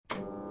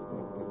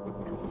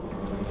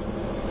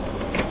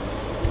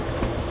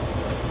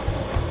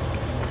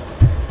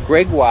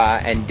Greg Wah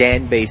and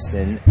Dan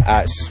Beeston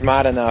are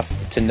smart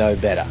enough to know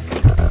better.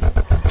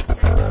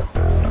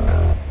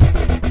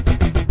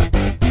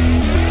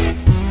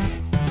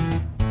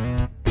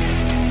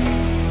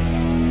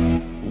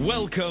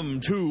 Welcome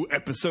to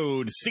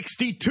episode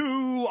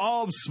 62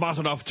 of Smart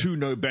Enough to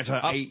Know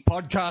Better. A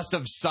podcast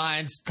of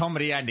science,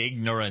 comedy, and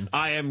ignorance.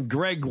 I am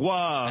Greg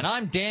Wah. And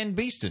I'm Dan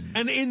Beeston.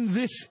 And in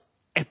this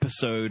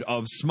episode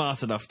of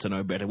Smart Enough to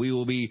Know Better, we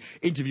will be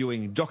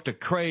interviewing Dr.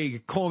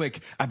 Craig Cormick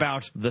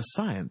about the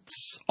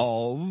science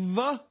of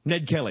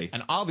Ned Kelly.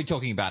 And I'll be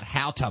talking about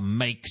how to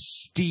make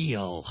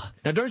steel.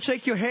 Now, don't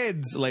shake your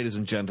heads, ladies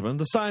and gentlemen.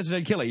 The science of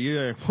Ned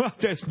Kelly. Well,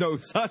 there's no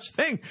such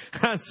thing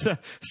as the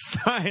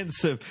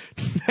science of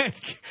Ned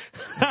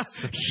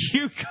Kelly.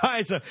 You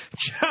guys are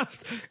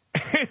just...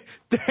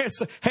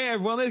 Hey,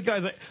 everyone, these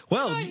guys are...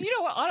 Well... You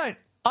know what?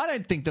 I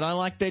don't think that I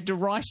like their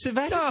derisive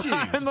attitude. No,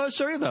 I'm not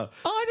sure either.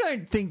 I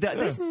don't think that.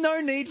 There's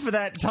no need for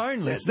that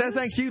tone, listeners.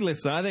 Thank you,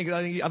 listener. I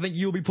think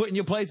you'll be put in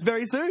your place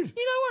very soon. You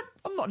know what?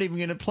 I'm not even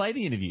going to play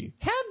the interview.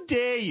 How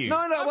dare you? No,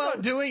 I'm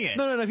not doing it.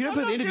 No, if you don't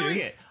play the interview... doing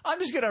it. I'm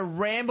just going to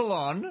ramble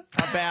on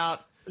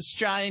about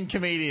Australian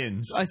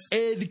comedians.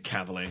 Ed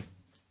Kavalee.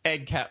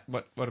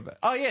 What about?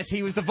 Oh, yes,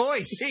 he was the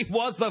voice. He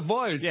was the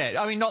voice. Yeah,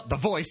 I mean, not the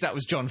voice. That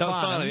was John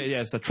Farnham.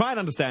 Yes, so try and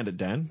understand it,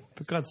 Dan.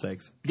 For God's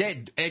sakes. Yeah,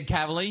 Ed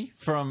Kavalee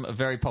from a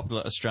very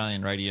popular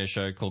Australian radio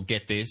show called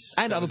Get This.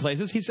 And other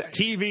places. He's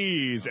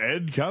TV's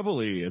Ed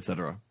Kavalee,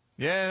 etc.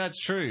 Yeah, that's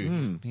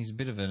true. He's a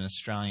bit of an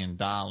Australian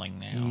darling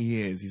now.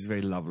 He is. He's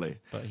very lovely.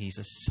 But he's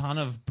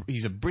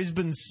a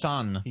Brisbane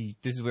son.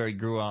 This is where he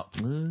grew up,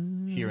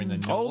 here in the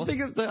north. Oh,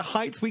 think of the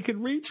heights we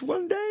could reach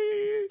one day.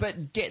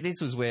 But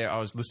This was where I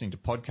was listening to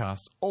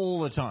podcasts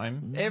all the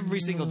time. Every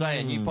single day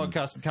a new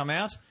podcast would come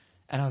out.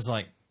 And I was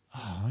like,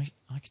 oh,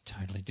 I could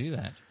totally do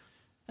that.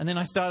 And then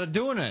I started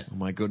doing it. Oh,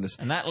 my goodness.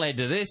 And that led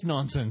to this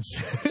nonsense.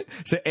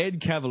 So Ed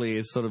Kavalee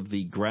is sort of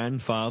the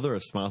grandfather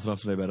of Smart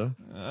Enough to Know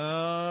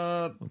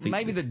Better?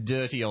 Maybe the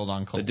dirty old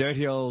uncle. The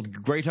dirty old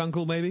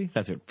great-uncle, maybe?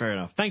 That's it. Fair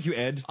enough. Thank you,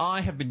 Ed.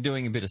 I have been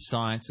doing a bit of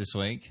science this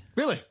week.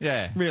 Really?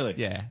 Yeah. Really?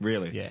 Yeah.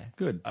 Really? Yeah.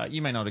 Good.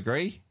 You may not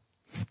agree.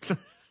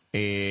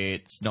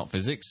 It's not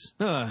physics.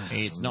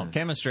 It's not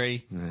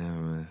chemistry.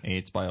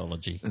 It's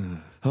biology.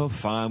 Oh,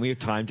 fine. We have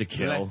time to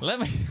kill.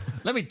 Let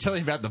me tell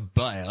you about the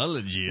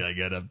biology I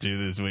got up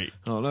to this week.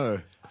 Oh,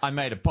 no. I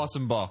made a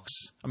possum box.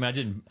 I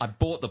mean, I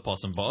bought the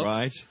possum box.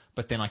 Right.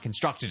 But then I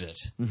constructed it.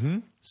 Mm-hmm.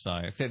 So,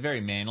 it felt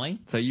very manly.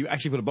 So you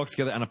actually put a box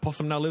together and a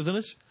possum now lives in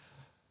it?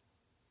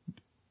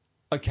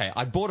 Okay,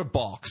 I bought a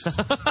box.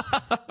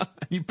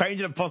 You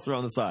painted a possum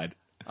on the side?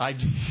 I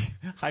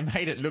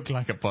made it look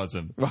like a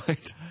possum.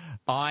 Right.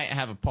 I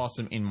have a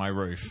possum in my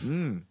roof.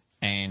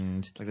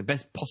 And it's like the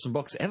best possum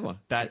box ever.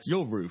 That's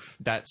your roof.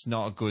 That's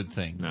not a good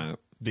thing. No.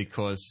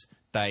 Because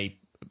they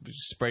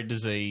spread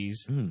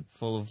disease,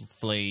 full of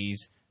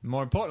fleas.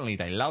 More importantly,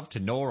 they love to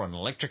gnaw on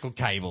electrical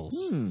cables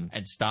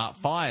and start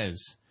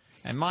fires.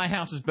 And my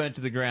house has burnt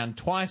to the ground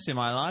twice in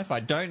my life. I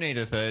don't need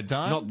a third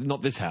time.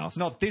 Not this house.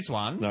 Not this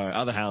one. No,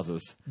 other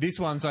houses. This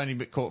one's only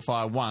caught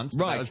fire once,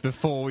 but that was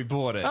before we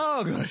bought it.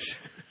 Oh, good.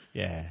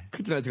 Yeah.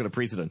 Good to know it's got a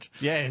precedent.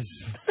 Yes.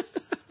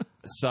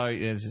 So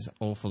there's this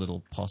awful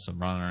little possum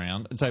running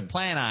around. And so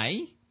plan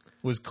A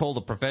was call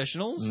the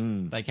professionals.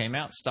 They came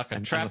out, stuck a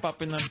trap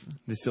up in them.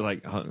 They're still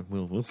like,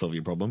 we'll solve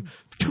your problem.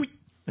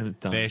 And it's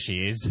done. There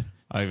she is,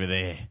 over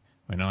there.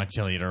 When I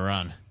tell you to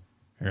run,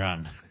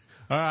 run.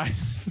 All right.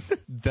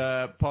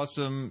 The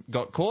possum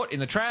got caught in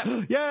the trap.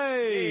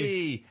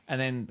 Yay!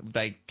 And then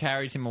they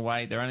carried him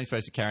away. They're only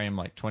supposed to carry him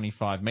like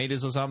 25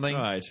 metres or something.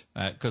 Right.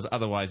 Because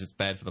otherwise it's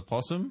bad for the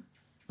possum.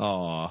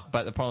 Oh.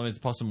 But the problem is the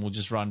possum will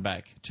just run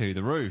back to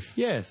the roof.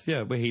 Yes,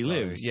 yeah, where he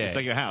lives. Yeah. It's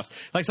like your house.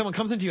 Like someone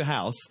comes into your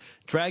house,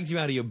 drags you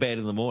out of your bed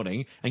in the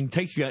morning, and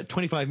takes you out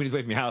 25 minutes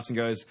away from your house and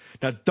goes,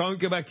 now don't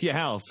go back to your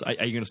house. Are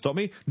you going to stop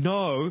me?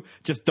 No,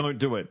 just don't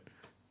do it.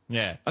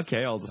 Yeah.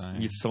 Okay, I'll just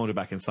you saunter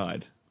back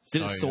inside.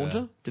 Did it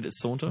saunter? Did it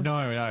saunter?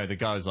 No. The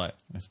guy was like,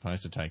 we're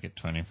supposed to take it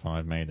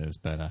 25 metres,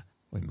 but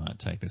we might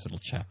take this little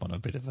chap on a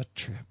bit of a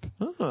trip.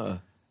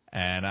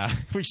 And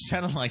which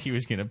sounded like he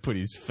was going to put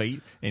his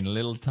feet in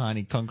little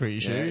tiny concrete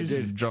shoes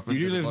and drop it.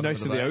 You do live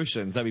next to the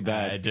oceans. That'd be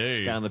bad. I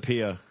do. Down the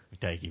pier.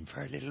 Take him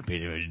for a little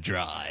bit of a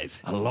drive.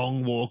 A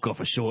long walk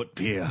off a short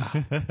pier.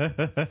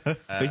 But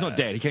he's not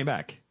dead. He came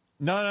back.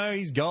 No,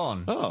 he's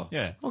gone. Oh.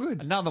 Yeah. Oh,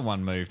 good. Another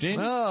one moved in.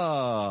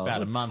 Oh.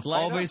 About a month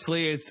later.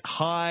 Obviously, it's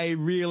high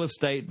real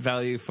estate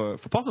value for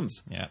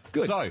possums. Yeah.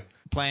 Good. So,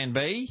 plan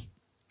B,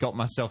 got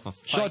myself a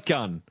fake...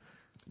 Shotgun.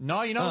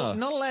 No, you're not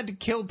allowed to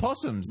kill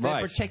possums. They're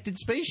Right. protected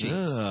species.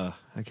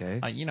 Okay.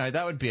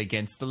 That would be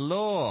against the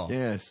law.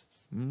 Yes.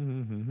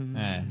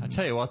 I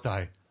tell you what,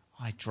 though.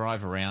 I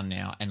drive around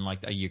now and,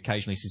 you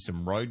occasionally see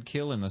some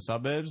roadkill in the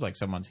suburbs, like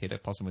someone's hit a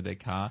possum with their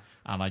car,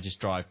 and I just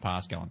drive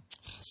past going,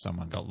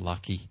 someone got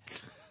lucky.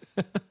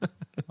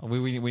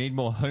 we need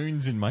more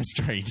hoons in my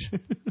street.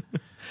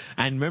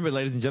 And remember,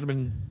 ladies and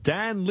gentlemen,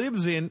 Dan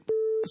lives in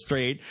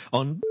street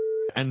on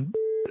and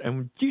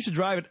you should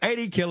drive at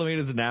 80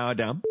 kilometres an hour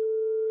down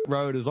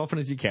road as often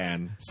as you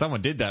can.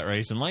 Someone did that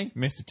recently.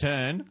 Missed a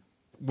turn.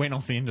 went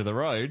off the end of the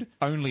road.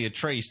 Only a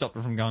tree stopped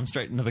it from going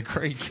straight into the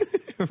creek.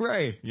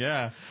 Right.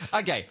 Yeah.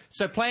 Okay,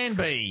 so plan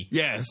B.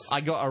 Yes. I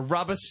got a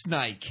rubber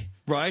snake.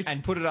 Right.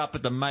 And put it up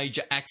at the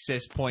major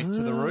access point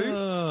to the roof.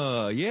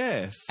 Oh,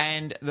 yes.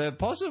 And the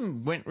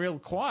possum went real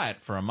quiet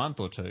for a month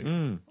or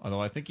two.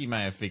 Although I think he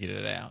may have figured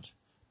it out.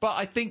 But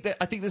I think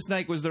the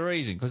snake was the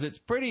reason, because it's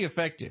pretty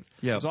effective.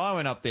 Yeah. So I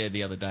went up there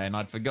the other day and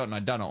I'd forgotten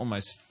I'd done it.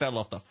 Almost fell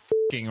off the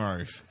fucking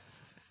roof.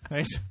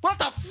 What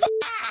the f***?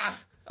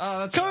 Oh,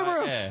 that's Cobra!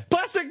 right, yeah.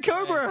 Plastic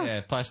cobra!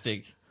 Yeah,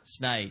 plastic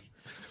snake.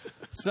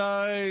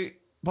 So,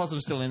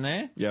 possum's still in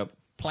there. Yep.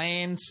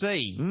 Plan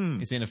C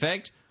is in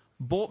effect.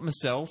 Bought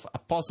myself a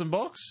possum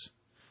box,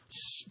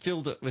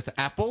 filled it with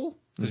apple,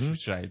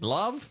 which they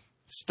love,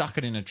 stuck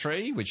it in a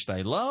tree, which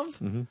they love,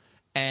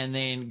 and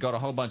then got a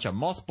whole bunch of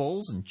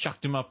mothballs and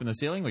chucked them up in the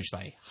ceiling, which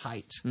they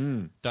hate.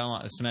 Don't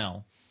like the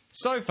smell.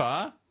 So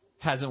far,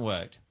 hasn't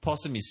worked.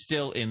 Possum is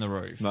still in the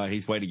roof. No,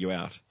 he's waiting you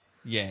out.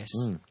 Yes.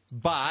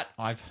 But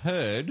I've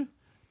heard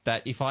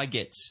that if I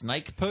get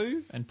snake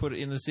poo and put it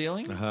in the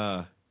ceiling,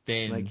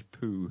 then Snake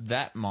poo.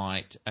 that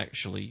might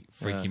actually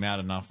freak him out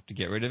enough to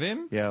get rid of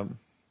him. Yeah.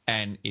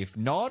 And if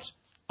not,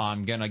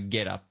 I'm going to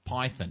get a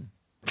python.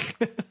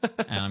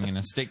 And I'm going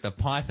to stick the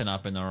python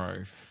up in the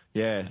roof.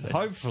 Yes.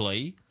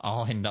 Hopefully,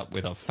 I'll end up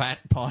with a fat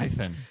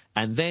python.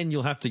 And then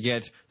you'll have to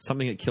get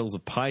something that kills a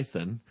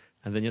python,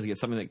 and then you have to get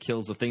something that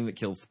kills the thing that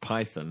kills the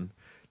python.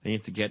 Then you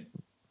have to get...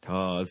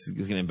 Oh, this is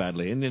going to end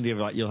badly. And then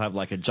you'll have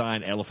like a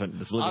giant elephant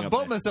that's living I up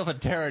bought there. myself a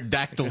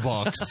pterodactyl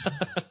box.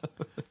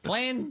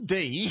 Plan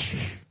D.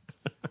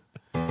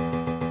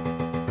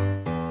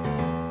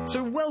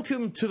 So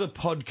welcome to the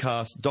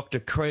podcast, Dr.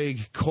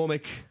 Craig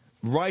Cormick,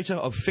 writer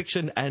of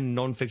fiction and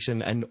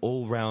non-fiction and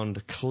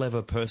all-round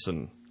clever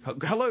person.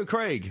 Hello,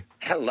 Craig.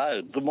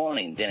 Hello. Good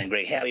morning, Dan and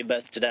Greg. How are you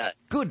both today?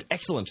 Good,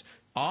 excellent.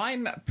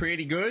 I'm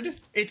pretty good.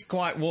 It's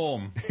quite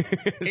warm.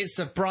 It's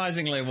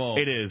surprisingly warm.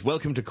 It is.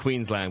 Welcome to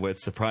Queensland, where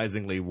it's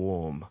surprisingly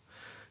warm.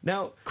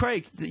 Now,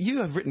 Craig, you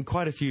have written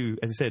quite a few,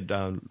 as I said,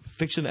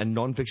 fiction and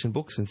non-fiction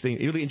books and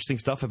really interesting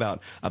stuff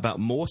about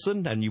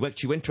Mawson, and you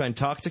actually went to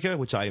Antarctica,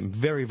 which I am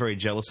very, very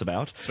jealous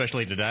about.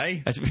 Especially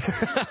today.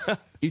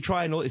 You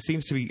try and it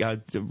seems to be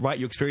write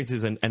your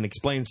experiences and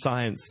explain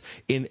science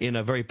in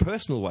a very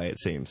personal way, it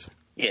seems.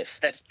 Yes,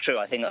 that's true.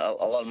 I think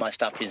a lot of my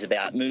stuff is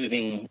about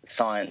moving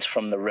science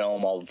from the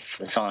realm of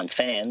the science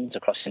fans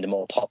across into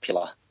more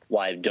popular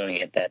way of doing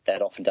it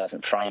that often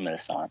doesn't frame it as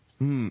science.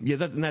 Yeah,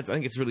 I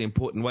think it's a really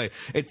important way.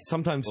 It's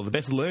sometimes the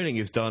best learning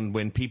is done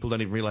when people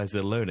don't even realise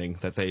they're learning,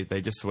 that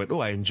they just went,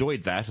 oh, I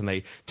enjoyed that, and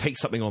they take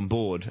something on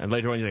board, and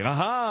later on you think,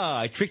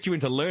 aha, I tricked you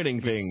into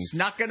learning things.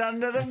 Snuck it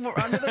under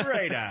the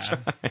radar.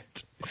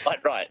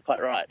 Right.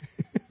 Quite right.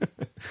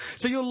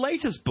 So your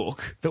latest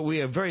book that we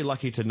are very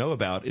lucky to know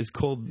about is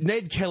called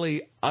Ned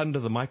Kelly Under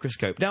the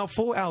Microscope. Now,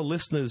 for our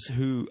listeners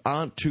who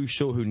aren't too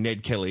sure who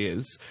Ned Kelly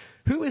is,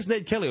 who is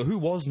Ned Kelly, or who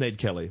was Ned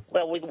Kelly?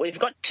 Well, we've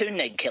got two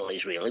Ned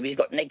Kellys, really. We've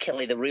got Ned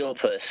Kelly, the real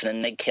person,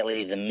 and Ned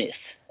Kelly, the myth.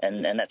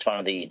 And that's one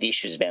of the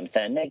issues about him.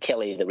 So Ned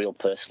Kelly, the real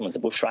person, was a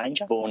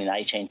bushranger, born in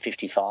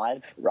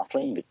 1855,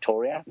 roughly, in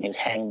Victoria. He was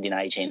hanged in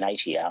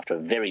 1880 after a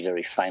very,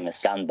 very famous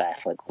gun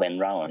battle at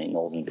Glenrowan in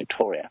northern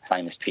Victoria,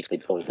 famous particularly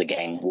because the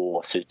gang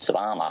wore suits of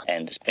armour,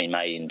 and it's been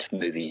made into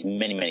movies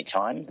many, many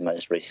times, the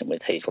most recent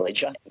with Heath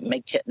Ledger.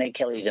 Ned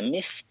Kelly's a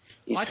myth.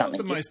 I thought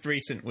the most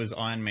recent was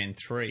Iron Man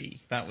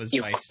 3. That was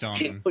based on...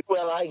 You could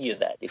well argue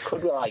that.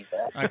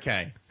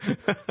 Okay.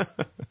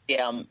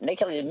 Yeah, Ned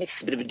Kelly's a myth,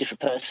 a bit of a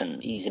different person.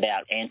 He's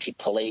about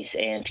anti-police,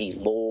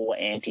 anti-law,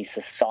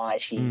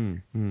 anti-society.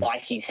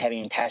 Bikies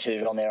having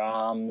tattooed on their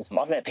arms.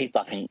 I've met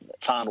people up in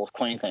far north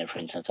Queensland, for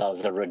instance. I was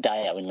at a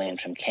rodeo inland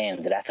from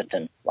Cairns at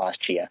Atherton last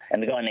year,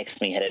 and the guy next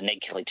to me had a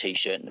Ned Kelly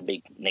T-shirt and a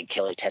big Ned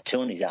Kelly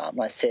tattoo on his arm.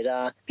 I said,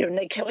 you're a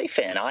Ned Kelly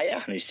fan, are you?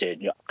 And he said,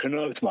 yeah,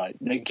 connotes, mate.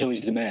 Ned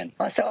Kelly's the man.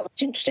 I said, oh,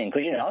 it's interesting,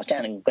 because, I was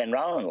down in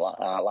Glenrowan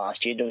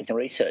last year doing some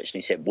research,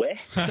 and he said, where?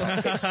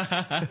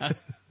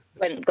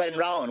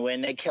 Glenrowan, where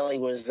Ned Kelly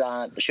was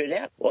shooting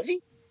out, was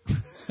he?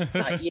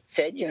 He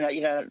said,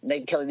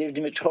 Ned Kelly lived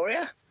in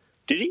Victoria.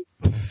 Did he?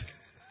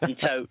 And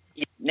so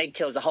Ned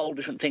Kelly's a whole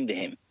different thing to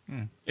him.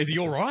 Is he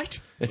all right?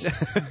 So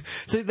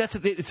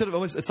it's sort of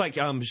almost, it's like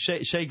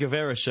Che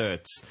Guevara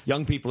shirts.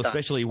 Young people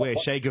especially wear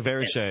Che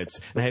Guevara shirts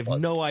and have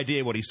no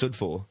idea what he stood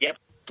for. Yep.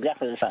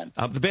 Exactly the same.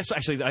 The best,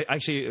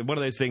 actually, one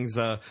of those things.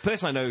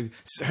 Person I know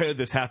heard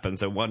this happen,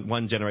 so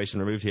one generation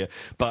removed here.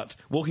 But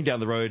walking down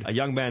the road, a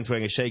young man's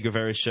wearing a Che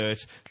Guevara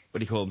shirt. What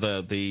do you call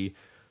it? The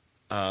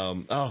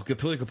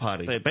political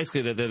party. They're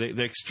basically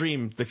the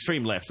extreme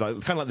left, kind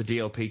of like the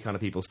DLP kind of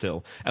people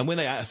still. And when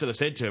they sort of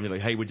said to him, like,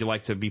 "Hey, would you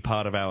like to be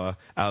part of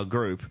our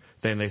group?"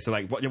 Then they said,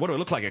 like, "What do I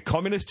look like, a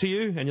communist to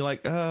you?" And you're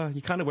like,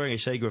 "You're kind of wearing a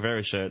Che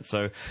Guevara shirt,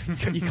 so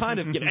you kind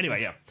of."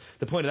 Anyway, yeah.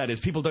 The point of that is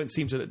people don't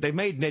seem to. They've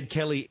made Ned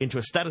Kelly into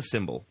a status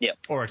symbol. Yep.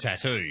 Or a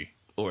tattoo.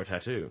 Or a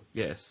tattoo,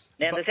 yes.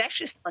 Now, there's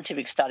actually a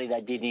scientific study they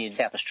did in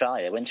South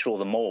Australia. They went through all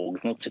the morgues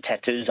and looked at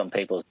tattoos on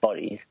people's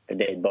bodies, the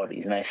dead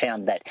bodies, and they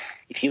found that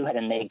if you had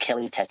a Ned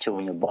Kelly tattoo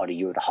on your body,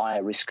 you were at a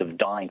higher risk of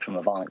dying from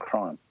a violent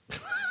crime.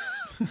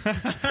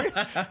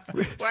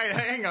 Wait,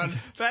 hang on.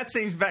 That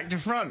seems back to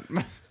front.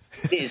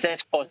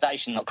 That's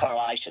causation, not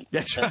correlation.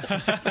 That's right.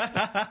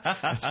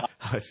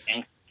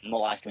 And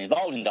more likely to be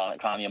involved in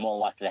violent crime, you're more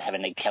likely to have a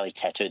Ned Kelly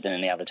tattoo than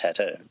any other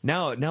tattoo.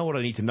 Now what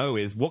I need to know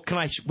is what can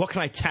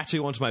I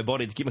tattoo onto my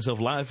body to keep myself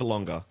alive for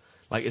longer?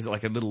 Like, is it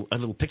like a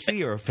little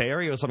pixie or a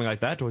fairy or something like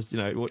that? Or,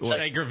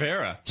 Che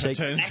Guevara, it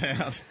turns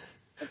out.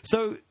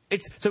 So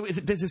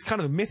there's this kind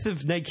of myth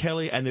of Ned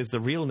Kelly, and there's the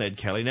real Ned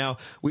Kelly. Now,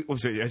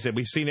 as I said,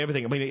 we've seen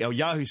everything. I mean,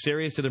 Yahoo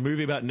Serious did a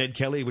movie about Ned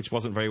Kelly, which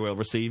wasn't very well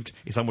received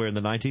somewhere in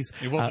the 90s.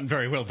 It wasn't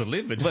very well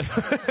delivered.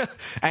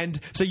 And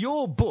so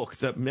your book,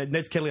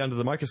 Ned Kelly Under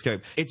the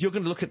Microscope, you're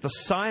going to look at the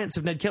science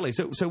of Ned Kelly.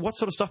 So what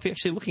sort of stuff are you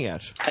actually looking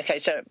at?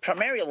 Okay, so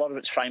primarily a lot of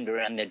it's framed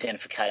around the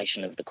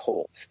identification of the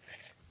corpse.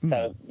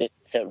 So it's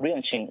a real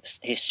interesting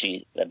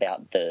history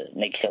about the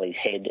Ned Kelly's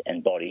head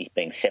and body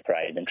being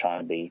separated and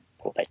trying to be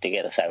put back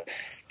together. So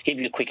to give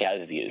you a quick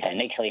overview,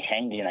 Ned Kelly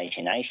hanged in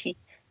 1880.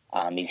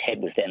 His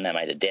head was then, they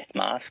made a death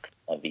mask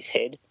of his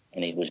head,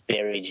 and he was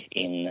buried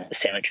in the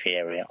cemetery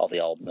area of the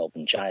old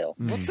Melbourne jail.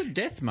 What's a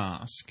death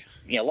mask?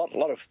 A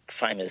lot of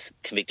famous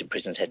convicted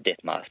prisoners had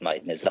death masks made,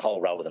 and there's a whole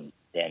row of them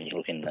down. You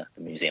look in the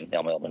museum, the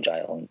old Melbourne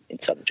jail, and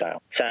inside the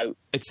jail. So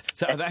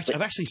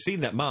I've actually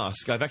seen that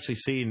mask. I've actually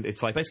seen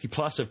it's like basically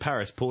plaster of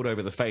Paris poured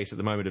over the face at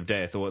the moment of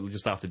death, or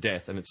just after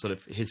death, and it's sort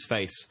of his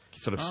face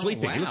sort of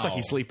sleeping. Wow. He looks like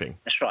he's sleeping.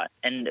 That's right,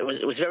 and it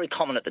was very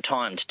common at the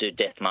time to do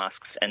death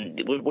masks,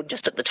 and we're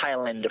just at the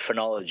tail end of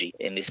phrenology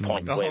in this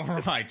point. Oh,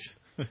 right.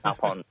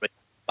 Up on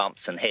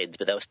bumps and heads,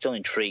 but they were still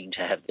intrigued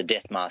to have the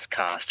death mask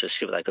cast to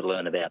see what they could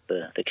learn about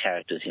the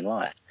characters in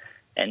life.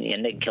 And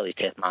Ned Kelly's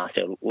death mask,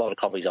 there are a lot of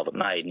copies of it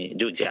made, and you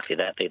do exactly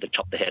that. They either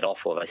chop the head off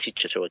or they sit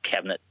you through a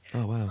cabinet,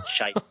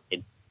 shape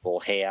it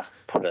or hair,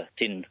 put a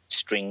thin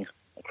string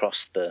across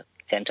the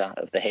centre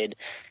of the head,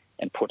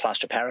 and put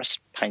plaster of Paris,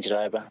 paint it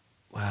over,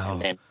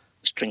 and then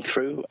string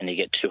through, and you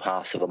get two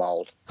halves of a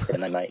mould,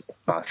 and they make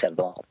masks out of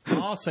the mould.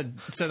 Oh,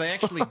 so they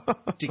actually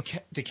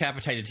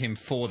decapitated him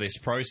for this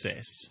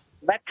process.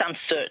 That's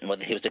uncertain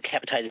whether he was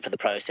decapitated for the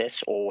process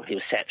or he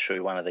was sat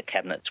through one of the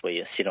cabinets where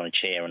you sit on a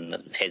chair and the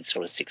head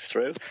sort of sticks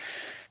through.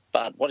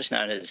 But what is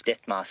known as death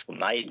masks were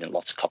made and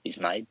lots of copies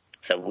made.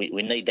 So we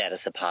need that as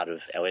a part of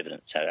our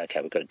evidence. So, okay,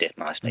 we've got a death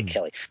mask, Ned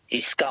Kelly.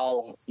 His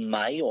skull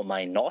may or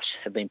may not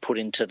have been put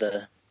into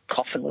the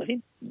coffin with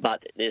him,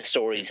 but there's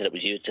stories that it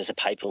was used as a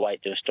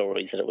paperweight. There are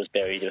stories that it was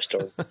buried. There are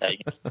stories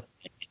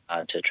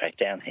that to track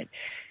down him.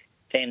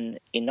 Then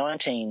in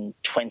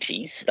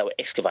 1920s, they were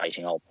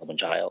excavating Old Melbourne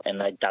Jail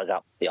and they dug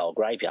up the old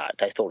graveyard.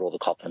 They thought all the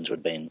coffins would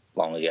have been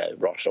long ago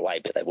rotted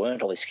away, but they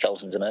weren't. All these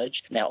skeletons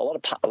emerged. Now,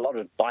 a lot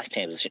of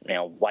bystanders are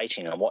now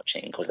waiting and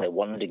watching because they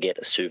wanted to get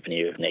a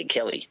souvenir of Ned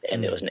Kelly,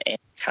 and there was an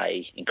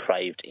NK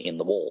engraved in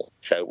the wall.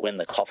 So when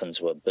the coffins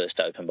were burst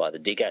open by the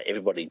digger,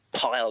 everybody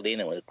piled in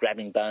and was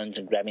grabbing bones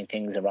and grabbing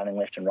things and running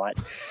left and right.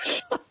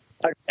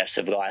 Photographs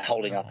of a guy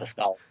holding up a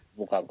skull.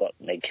 Look, I've got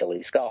Ned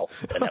Kelly's skull.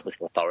 And that was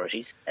the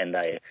authorities. And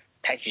they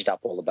packaged up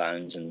all the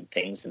bones and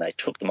things, and they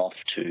took them off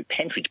to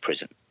Pentridge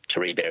Prison to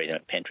rebury them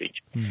at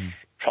Pentridge.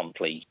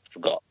 Promptly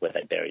forgot where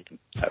they buried them.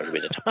 That was a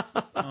bit of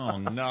time. Oh,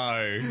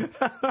 no.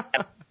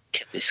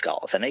 Kept this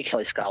skull. So Ned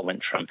Kelly's skull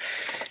went from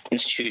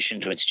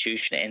institution to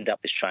institution, ended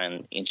up the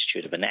Australian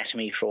Institute of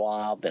Anatomy for a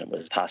while, then it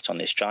was passed on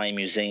the Australian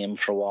Museum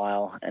for a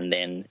while, and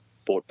then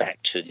brought back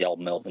to the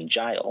old Melbourne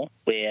Jail,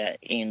 where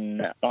in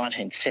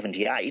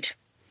 1978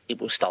 it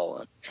was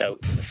stolen. So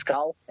the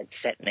skull had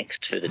sat next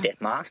to the death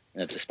mask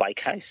in a display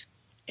case.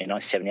 In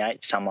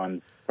 1978,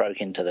 someone broke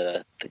into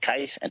the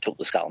case and took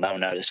the skull. No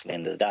one noticed at the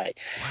end of the day.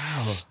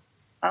 Wow. A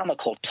farmer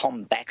called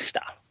Tom Baxter,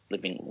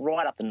 living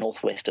right up the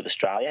northwest of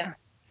Australia,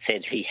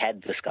 said he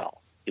had the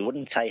skull. He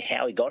wouldn't say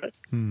how he got it,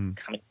 coming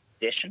to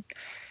possession,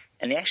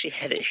 and he actually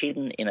had it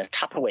hidden in a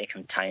Tupperware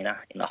container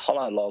in a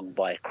hollow log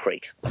by a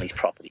creek on his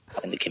property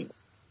up in the Kimberley.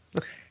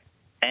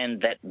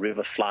 And that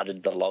river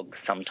flooded the log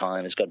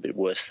sometimes, got a bit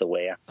worse for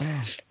wear,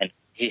 and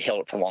he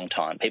held it for a long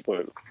time. People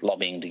were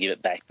lobbying to give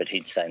it back, but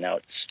he'd say, no,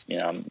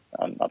 it's,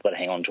 I've got to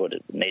hang on to it.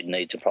 It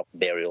needs a proper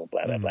burial,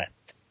 blah, blah, blah.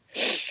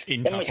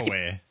 In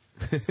Tupperware.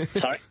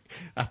 Sorry?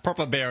 A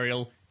proper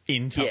burial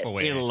in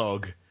Tupperware. In a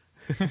log.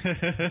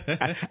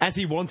 As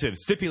he wanted,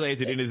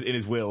 stipulated in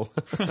his will.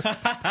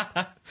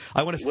 I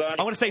want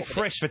to stay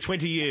fresh for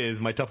 20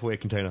 years, my Tupperware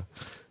container.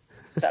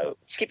 So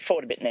skip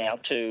forward a bit now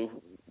to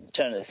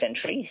turn of the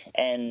century,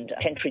 and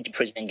Pentridge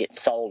Prison gets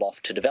sold off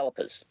to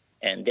developers.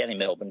 And down in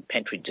Melbourne,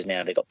 Pentridge is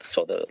now, they've got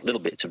sort of little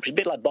bits, a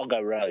bit like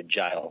Boggo Road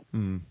Jail.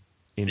 In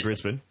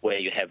Brisbane. Where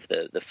you have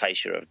the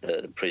fascia of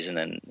the prison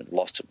and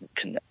lost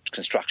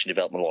construction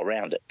development all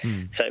around it.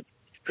 So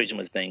prison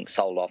was being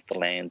sold off the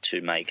land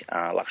to make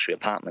luxury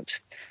apartments.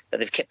 But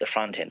they've kept the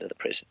front end of the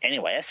prison.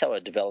 Anyway, as they were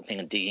developing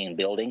and digging and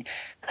building,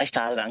 they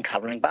started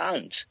uncovering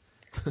bones.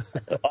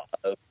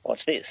 Uh-oh,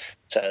 what's this?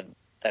 So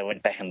they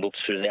went back and looked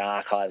through the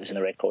archives and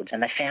the records,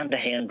 and they found a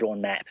hand-drawn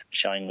map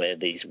showing where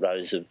these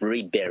rows of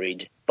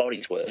reburied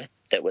bodies were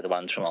that were the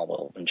ones from Old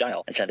Melbourne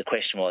Jail. And so the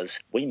question was,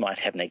 we might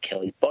have Ned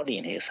Kelly's body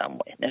in here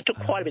somewhere. Now, it took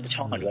quite a bit of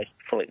time to do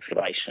full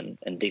excavation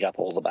and dig up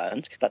all the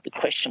bones, but the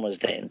question was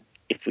then,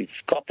 if we've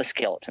got the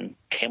skeleton,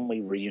 can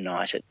we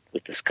reunite it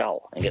with the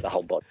skull and get the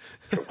whole body?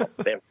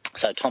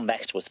 So Tom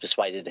Baxter was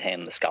persuaded to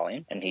hand the skull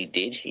in, and he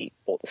did. He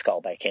brought the skull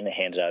back in and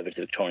handed it over to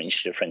the Victorian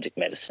Institute of Forensic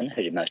Medicine,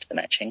 who did most of the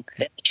matching.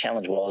 Then the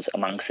challenge was,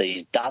 amongst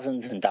these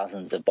dozens and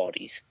dozens of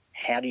bodies,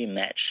 how do you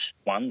match,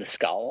 one, the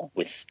skull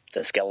with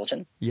the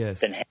skeleton?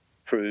 Yes. Then how do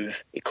you prove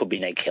it could be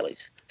Ned Kelly's?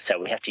 So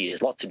we have to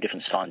use lots of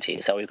different science here.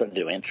 So we've got to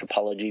do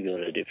anthropology, we've got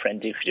to do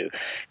forensics, we do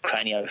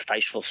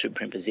craniofacial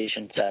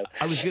superimposition. So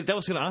that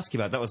was going to ask you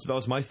about. That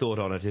was my thought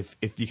on it.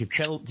 If you could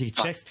you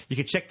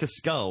could check the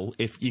skull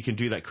if you can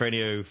do that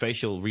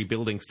craniofacial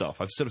rebuilding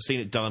stuff. I've sort of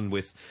seen it done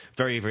with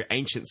very, very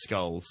ancient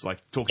skulls, like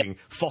talking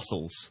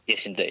fossils. Yes,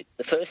 indeed.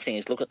 The first thing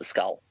is look at the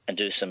skull and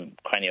do some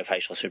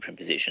craniofacial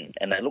superimposition.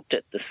 And they looked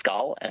at the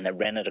skull and they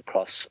ran it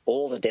across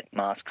all the death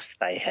masks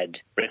they had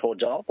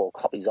records of or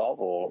copies of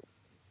or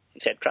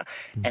etc.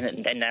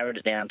 And they narrowed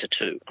it down to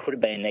two. It could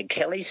have been Ned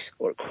Kelly's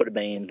or it could have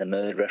been the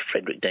murderer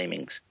Frederick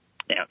Deeming's.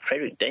 Now,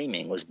 Frederick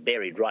Deeming was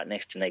buried right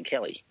next to Ned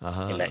Kelly.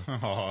 In that.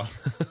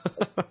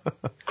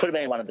 Could have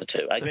been one of the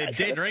two. Okay, They're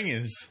dead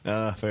ringers.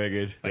 Very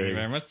good. Thank you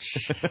very much.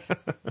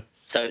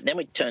 So then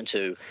we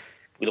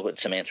look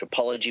at some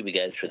anthropology, we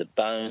go through the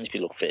bones, we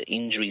look for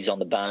injuries on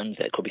the bones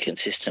that could be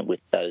consistent with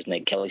those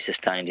Ned Kelly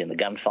sustained in the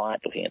gunfight,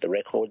 looking at the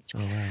records. Oh,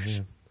 wow, yeah.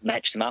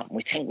 Match them up, and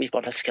we think we've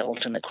got a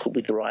skeleton that could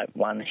be the right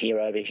one here,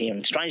 over here.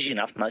 And strangely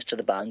enough, most of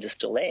the bones are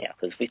still there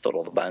because we thought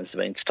all the bones had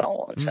been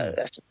stolen. So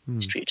that's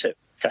history too.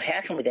 So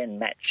how can we then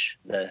match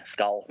the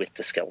skull with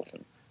the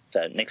skeleton?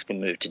 So next we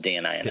move to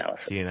DNA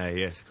analysis. DNA,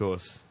 yes, of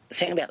course. The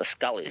thing about the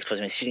skull is, because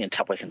it's sitting in a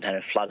Tupperware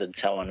container, flooded,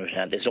 so on,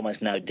 there's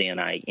almost no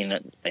DNA in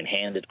it. In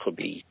hand, it could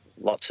be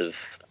lots of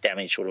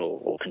damage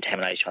or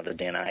contamination of the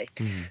DNA.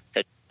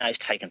 So DNA is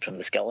taken from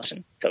the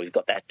skeleton, so we've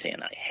got that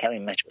DNA. How do we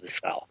match it with the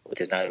skull? But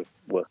there's no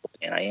workable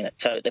DNA in it.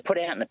 So they put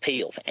out an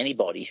appeal for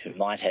anybody who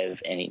might have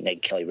any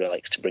Ned Kelly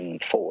relics to bring them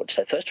forward.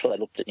 So first of all, they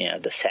looked at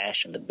the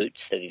sash and the boots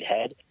that he'd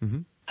had,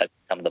 hoped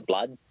some of the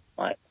blood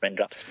might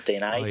render up some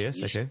DNA. Oh,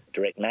 yes, okay.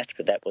 Direct match,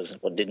 but that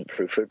wasn't what didn't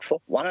prove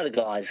fruitful. One of the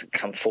guys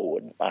come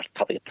forward after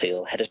public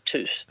appeal had a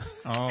tooth.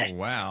 Oh,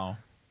 wow.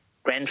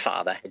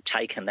 Grandfather had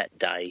taken that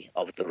day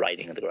of the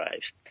raiding of the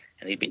graves,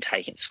 and he'd been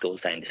taking it to school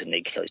saying this is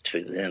Ned Kelly's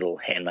tooth in a little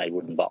handmade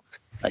wooden box.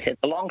 They said,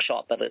 a long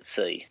shot, but let's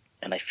see.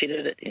 And they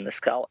fitted it in the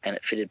skull, and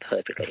it fitted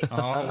perfectly. Oh,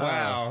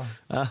 wow.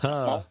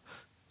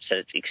 So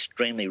it's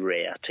extremely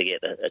rare to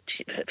get a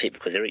tip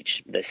because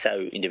they're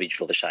so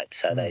individual, the shape.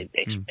 So they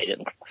x-rayed it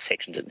and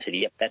cross-sectioned it and said,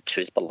 yep, that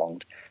tooth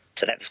belonged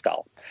to that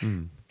skull.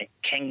 It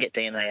can get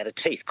DNA out of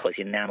teeth because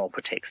enamel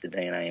protects the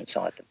DNA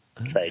inside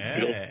them. So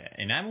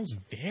enamel's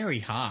very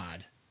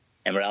hard.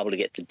 And we're able to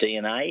get the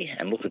DNA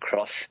and look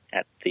across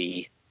at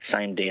the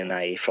same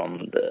DNA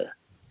from the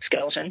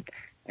skeleton,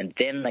 and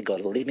then they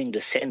got a living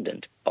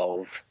descendant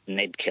of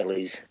Ned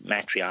Kelly's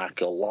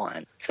matriarchal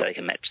line, so they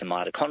can match the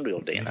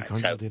mitochondrial DNA.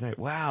 DNA.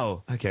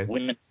 Wow. Okay.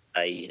 Women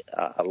a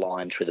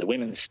line through the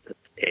women's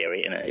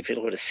area, and if you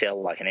look at a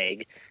cell like an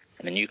egg,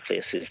 and the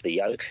nucleus is the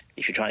yolk.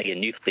 If you're trying to get a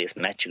nucleus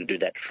match, you could do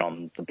that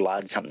from the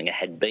blood, something that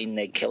had been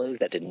Ned Kelly.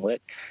 That didn't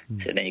work.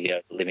 So then you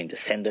go living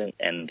descendant,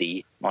 and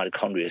the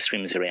mitochondria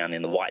swims around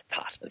in the white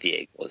part of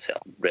the egg or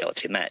cell,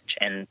 relative match.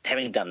 And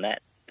having done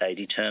that, they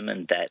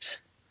determined that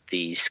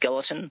the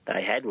skeleton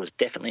they had was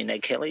definitely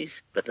Ned Kelly's,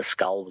 but the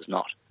skull was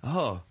not.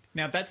 Oh.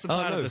 Now, that's the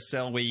part of the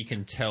cell where you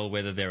can tell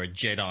whether they're a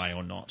Jedi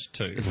or not,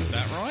 too. Is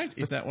that right?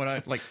 Is that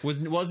what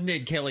was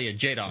Ned Kelly a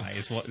Jedi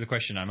is what the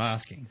question I'm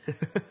asking.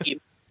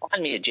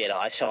 Find me a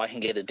Jedi so I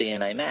can get a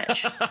DNA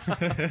match.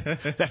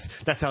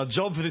 That's our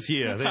job for this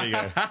year. There you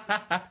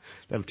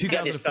go.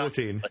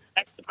 2014.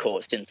 Of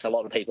course, since a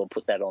lot of people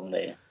put that on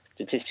their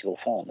statistical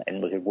form,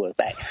 and we could work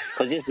back.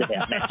 Because this is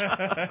about match.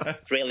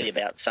 It's really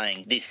about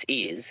saying this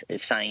is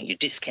saying you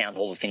discount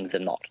all the things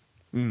that are not.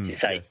 You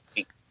say,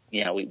 yes.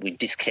 We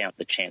discount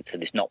the chance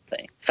of this not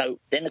being. So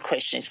then the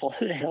question is, well,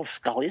 who the hell's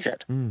skull is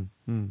it?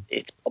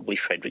 It's probably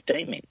Frederick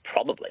Deeming,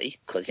 probably,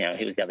 because,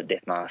 he was the other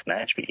death mask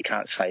match, but you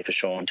can't say for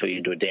sure until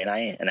you do a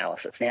DNA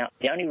analysis. Now,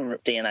 the only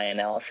DNA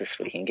analysis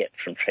we can get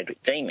from Frederick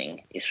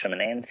Deeming is from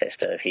an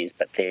ancestor of his,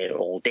 but they're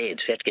all dead.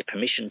 So you have to get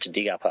permission to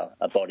dig up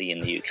a body in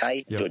the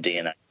UK, do a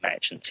DNA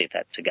match and see if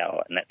that's a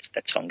goer, and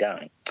that's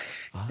ongoing.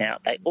 Now,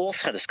 they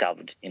also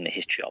discovered in the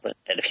history of it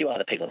that a few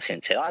other people have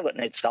since said, I've got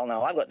Ned Skull,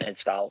 no, I've got Ned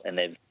Skull, and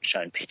they've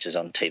shown pictures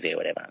on TV or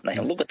whatever. And they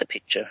can look at the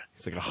picture.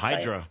 It's like a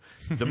hydra.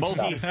 The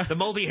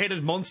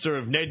multi-headed monster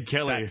of Ned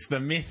Kelly. That's the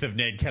myth of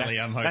Ned Kelly,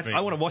 I'm hoping.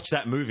 I want to watch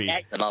that movie.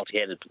 The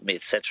multi-headed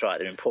myths, that's right.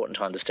 They're important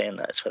to understand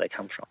those, where they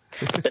come from.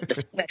 But the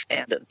thing they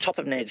found at the top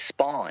of Ned's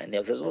spine,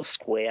 there was a little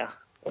square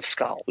of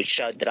skull, which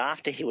showed that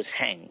after he was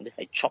hanged,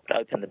 they chopped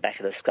open the back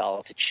of the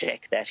skull to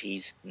check that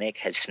his neck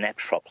had snapped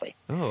properly.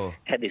 Oh.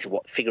 Had this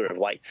figure of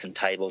weights and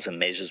tables and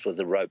measures with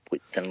the rope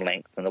width and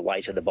length and the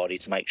weight of the body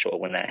to make sure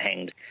when they're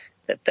hanged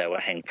that they were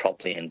hanged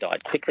properly and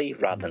died quickly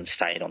rather than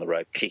stayed on the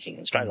rope kicking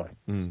and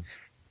struggling.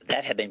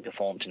 That had been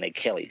performed to Ned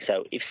Kelly.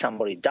 So if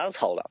somebody does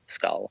hold up the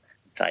skull,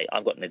 say,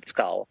 I've got Ned's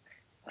skull,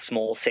 a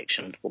small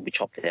section will be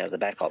chopped out of the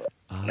back of it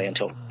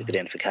until with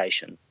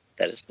identification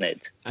that it's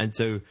Ned's. And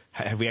so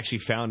have we actually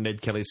found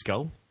Ned Kelly's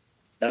skull?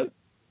 No.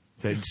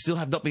 So still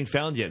have not been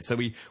found yet. So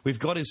we've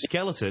got his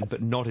skeleton,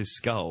 but not his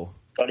skull.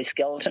 Got his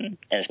skeleton,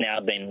 and it's now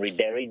been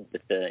reburied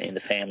in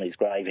the family's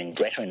grave in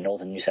Greta in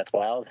northern New South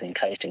Wales,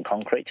 encased in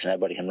concrete so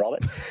nobody can rob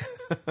it.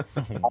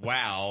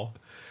 Wow.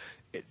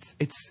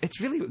 It's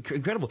really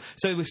incredible.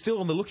 So we're still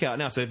on the lookout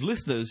now. So if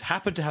listeners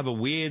happen to have a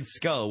weird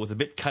skull with a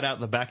bit cut out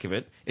the back of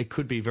it, it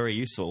could be very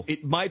useful.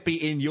 It might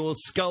be in your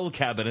skull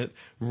cabinet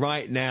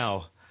right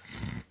now.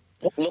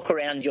 Look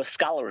around your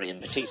scullery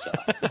in particular.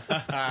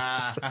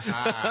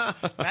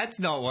 That's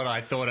not what I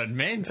thought it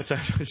meant.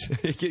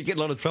 You get in a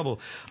lot of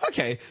trouble.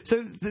 Okay,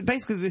 so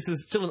basically this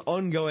is still an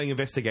ongoing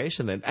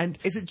investigation then. And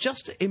is it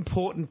just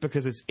important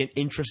because it's an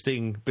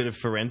interesting bit of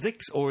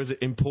forensics, or is it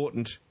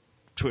important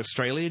to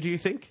Australia, do you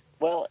think?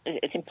 Well,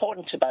 it's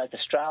important to both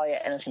Australia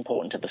and it's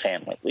important to the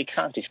family. We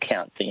can't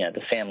discount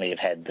the family have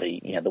had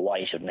the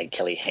weight of Ned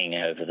Kelly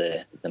hanging over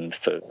them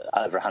for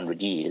over 100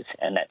 years,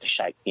 and that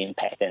shaped the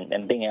impact.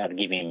 And being able to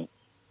give him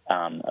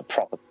a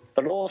proper,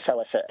 but also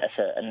as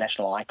a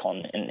national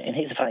icon. And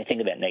here's the funny thing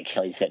about Ned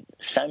Kelly is that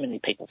so many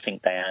people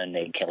think they own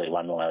Ned Kelly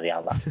one way or the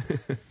other.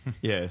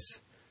 Yes.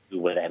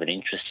 Where they have an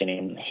interest in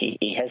him,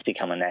 he has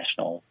become a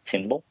national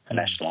symbol, a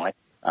national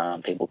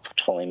icon. People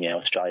call him,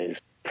 Australia's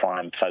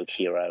prime folk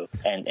hero,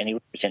 and he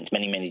represents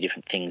many, many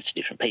different things to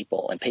different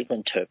people, and people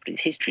interpret his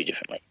history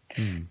differently.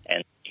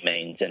 And he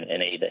means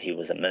and either he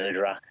was a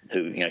murderer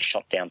who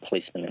shot down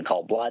policemen in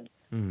cold blood,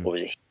 or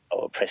was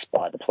oppressed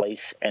by the police,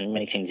 and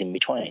many things in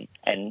between.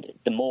 And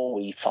the more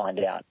we find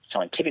out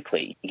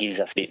scientifically, it gives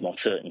us a bit more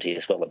certainty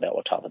as well about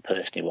what type of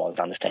person he was,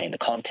 understanding the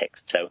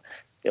context. So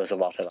there was a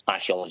lot of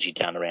archaeology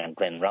done around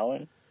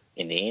Glenrowan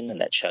in the inn, and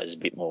that shows a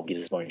bit more,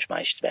 gives us more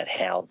information about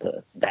how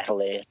the battle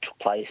there took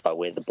place, by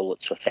where the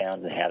bullets were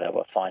found and how they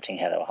were fighting,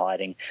 how they were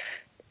hiding.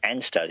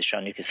 ANSTO, the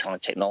Australian Nuclear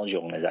Science Technology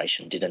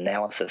Organisation, did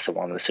analysis of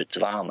one of the suits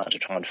of armour to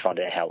try and find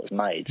out how it was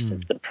made,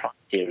 since the prime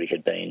theory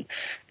had been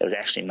it was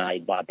actually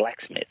made by a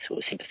blacksmith who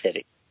was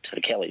sympathetic to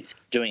the Kellys.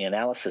 Doing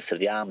analysis of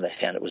the armour, they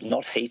found it was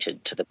not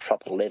heated to the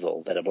proper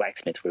level that a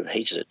blacksmith would have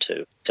heated it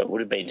to. So it would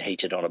have been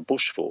heated on a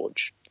bush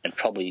forge and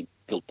probably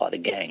built by the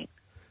gang.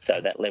 So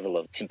that level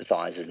of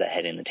sympathisers they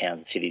had in the towns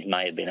and cities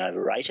may have been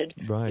overrated.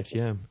 Right,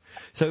 yeah.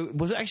 So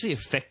was it actually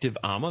effective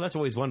armour? That's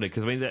always wondered,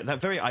 because, I mean, that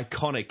very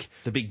iconic,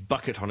 the big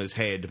bucket on his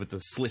head with the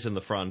slit in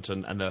the front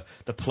and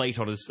the plate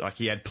on his,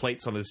 he had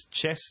plates on his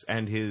chest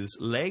and his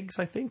legs,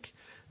 I think.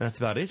 That's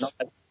about it.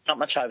 Not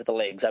much over the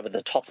legs, over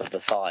the top of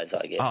the thighs,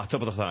 I guess. Ah,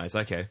 top of the thighs,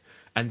 okay.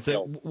 And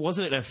so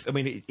wasn't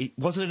it,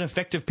 was it an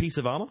effective piece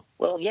of armour?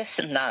 Well, yes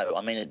and no.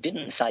 I mean, it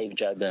didn't save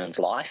Joe Byrne's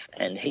life,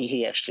 and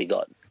he actually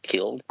got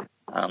killed.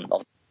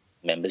 Of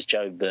members,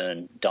 Joe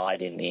Byrne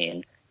died in the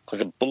end because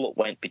a bullet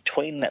went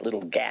between that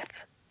little gap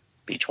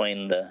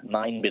between the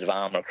main bit of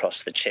armour across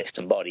the chest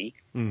and body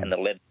and the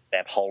leather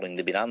strap holding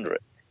the bit under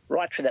it.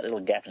 Right through that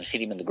little gap and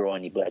hit him in the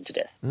groin, he bled to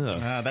death.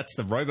 Oh. That's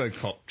the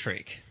RoboCop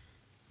trick.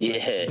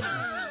 Yeah.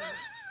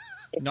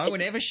 No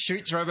one ever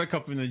shoots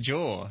RoboCop in the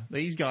jaw.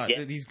 These guys,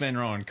 these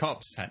Glenrowan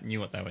cops knew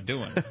what they were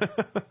doing.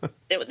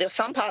 There were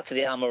some parts of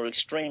the armour were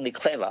extremely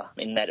clever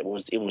in that it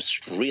was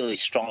really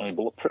strongly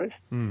bulletproof,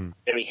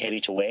 very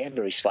heavy to wear,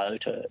 very slow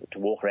to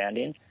walk around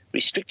in,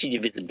 restricted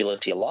your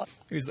visibility a lot.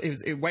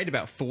 It weighed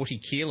about 40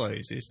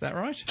 kilos, is that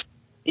right?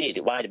 Yeah,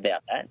 it weighed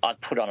about that. I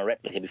put on a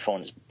replica before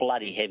and it's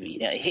bloody heavy.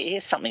 Now,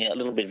 here's something, a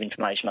little bit of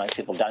information most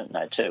people don't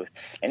know too.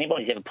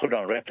 Anybody's ever put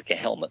on a replica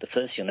helmet, the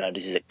first you'll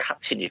notice is it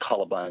cuts into your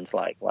collarbones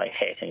like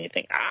hat, and you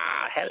think,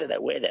 how did they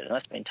wear that? It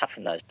must have been tough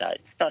in those days.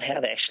 It's not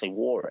how they actually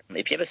wore it.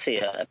 If you ever see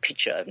a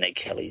picture of Ned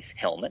Kelly's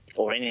helmet,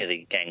 or any of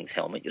the gang's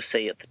helmet, you'll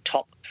see at the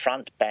top,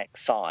 front, back,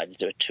 sides,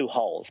 there are two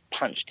holes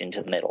punched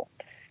into the metal.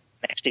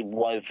 They actually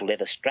wove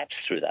leather straps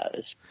through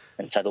those,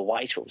 and so the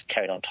weight was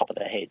carried on top of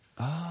their head.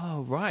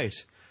 Oh, right.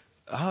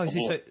 Oh, you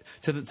see,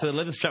 so the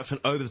leather straps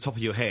went over the top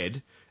of your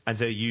head, and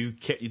so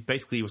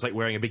basically it was like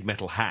wearing a big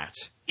metal hat.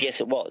 Yes,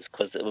 it was,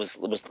 because it was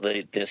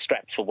the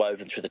straps were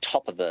woven through the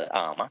top of the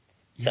armour,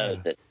 so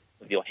that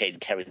your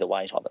head carried the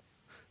weight of it.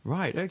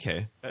 Right,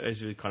 okay.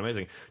 That's really kind of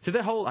amazing. So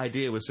their whole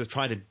idea was to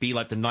try to be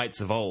like the knights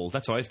of old.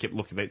 That's why I always kept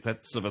looking at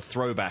that's sort of a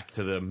throwback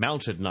to the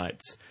mounted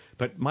knights.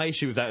 But my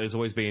issue with that has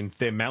always been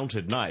they're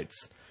mounted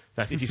knights.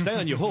 That if you stay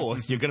on your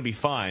horse, you're going to be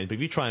fine. But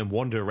if you try and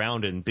wander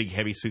around in big,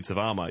 heavy suits of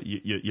armour,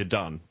 you're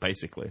done,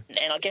 basically.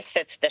 And I guess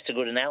that's a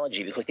good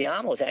analogy, because the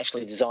armour was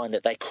actually designed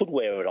that they could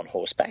wear it on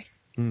horseback.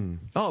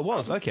 Oh, it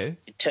was? Okay.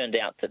 It turned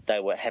out that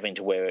they were having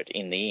to wear it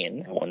in the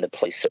inn when the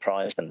police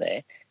surprised them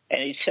there.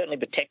 And it certainly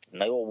protected them.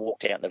 They all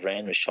walked out in the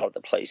van and shot at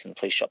the police, and the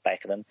police shot back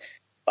at them.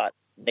 But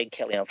Ned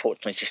Kelly,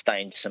 unfortunately,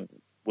 sustained some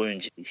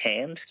wounds in his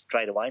hand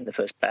straight away in the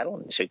first battle,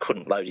 and so he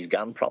couldn't load his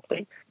gun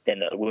properly.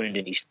 Then a wound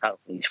in his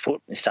foot,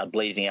 and started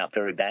bleeding out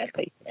very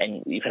badly.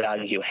 And you could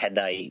argue, had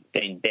they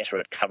been better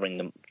at covering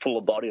the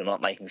fuller body or not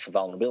making some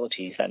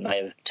vulnerabilities, they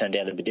may have turned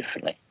out a bit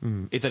differently.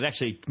 If they'd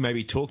actually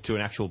maybe talked to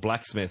an actual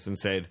blacksmith and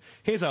said,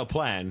 here's our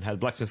plan, had the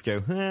blacksmith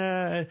go,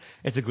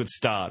 it's a good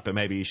start, but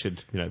maybe you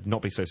should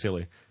not be so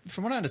silly.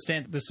 From what I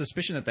understand, the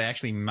suspicion that they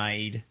actually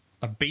made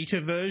a beta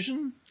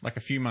version like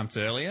a few months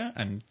earlier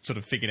and sort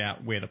of figured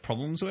out where the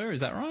problems were. Is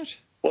that right?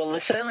 Well,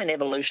 there's certainly an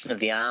evolution of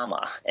the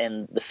armour,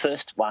 and the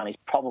first one is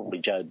probably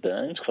Joe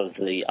Burns because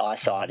the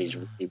eyesight is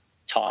really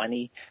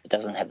tiny. It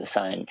doesn't have the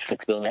same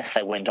flexibility. As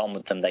they went on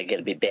with them, they get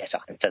a bit better.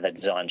 And so they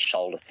designed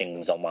shoulder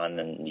things on one,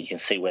 and you can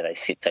see where they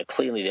sit. So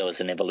clearly there was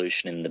an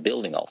evolution in the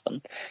building of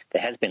them.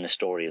 There has been a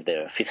story of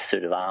their fifth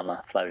suit of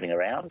armour floating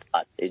around,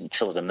 but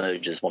until it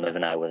emerges, we'll never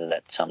know whether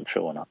that's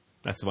true or not.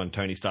 That's the one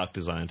Tony Stark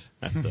designed.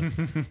 That's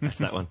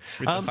that one.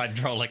 With the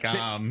hydraulic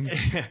arms.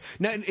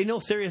 No, in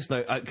all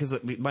seriousness, though, because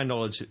my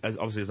knowledge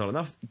obviously is not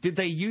enough, did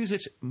they use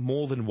it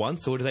more than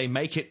once, or did they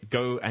make it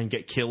go and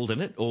get killed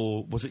in it,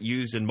 or was it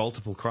used in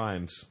multiple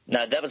crimes?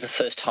 No, that was the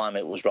first time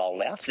it was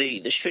rolled out.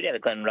 The shootout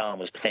at Glenrowan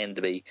was planned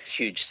to be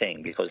a huge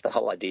thing because the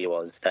whole idea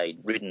was they'd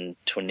ridden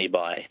to a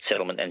nearby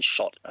settlement and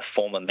shot a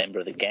former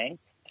member of the gang,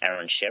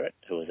 Aaron Sherritt,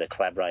 who was a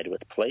collaborator with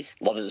the police.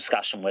 A lot of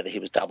discussion whether he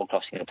was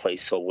double-crossing the police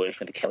or working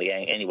with the Kelly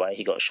gang. Anyway,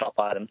 he got shot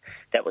by them.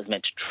 That was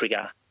meant to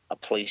trigger a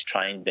police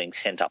train being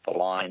sent up a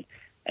line,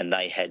 and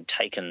they had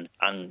taken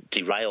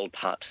derailed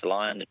parts of the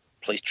line. The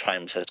police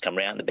train was supposed to come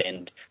around the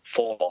bend,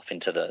 fall off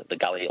into the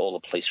gully. All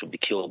the police would be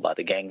killed by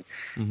the gang.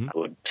 It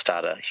would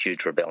start a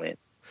huge rebellion.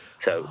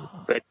 So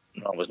it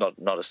was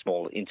not a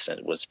small incident.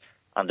 It was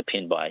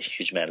underpinned by a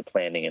huge amount of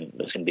planning, and it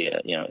was going to be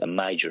a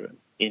major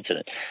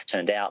incident.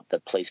 Turned out the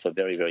police were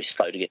very, very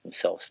slow to get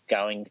themselves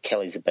going. The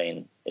Kellys had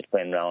been at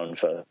Glenrowan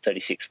for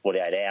 36,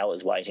 48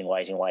 hours, waiting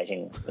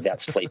without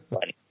sleep,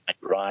 waiting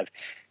to arrive.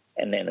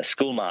 And then the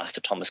schoolmaster,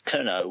 Thomas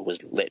Curnow, was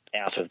let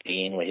out of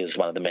the inn where he was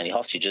one of the many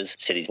hostages,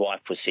 said his wife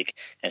was sick,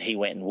 and he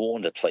went and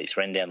warned the police,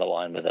 ran down the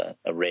line with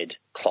a red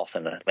cloth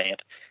and a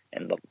lamp,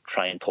 and the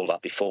train pulled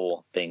up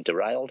before being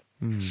derailed.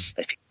 They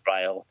fixed the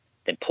rail,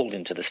 then pulled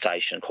into the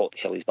station and caught the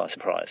Kellys by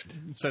surprise.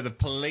 So the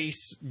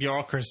police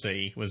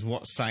bureaucracy was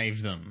what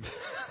saved them.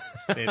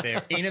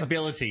 their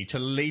inability to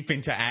leap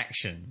into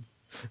action.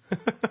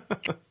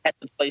 Had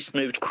the police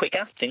moved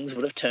quicker, things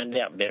would have turned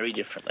out very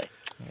differently.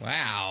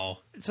 Wow.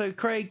 So,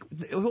 Craig,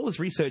 with all this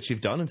research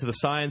you've done into the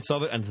science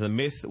of it and to the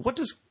myth, what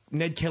does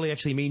Ned Kelly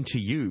actually mean to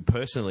you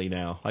personally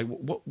now? Like,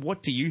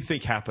 what do you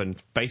think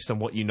happened based on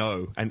what you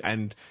know,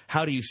 and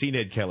how do you see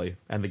Ned Kelly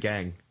and the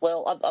gang?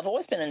 Well, I've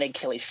always been a Ned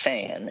Kelly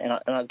fan, and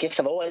I guess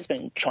I've always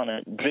been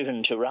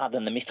driven to, rather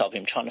than the myth of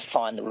him, trying to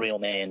find the real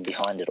man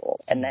behind it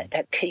all. And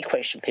that key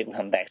question people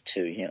come back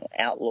to,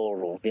 outlaw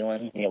or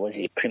villain, was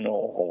he a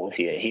criminal or was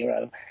he a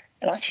hero?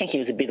 And I think he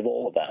was a bit of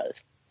all of those.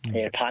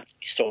 There are parts of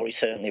his story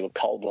certainly were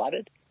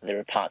cold-blooded. There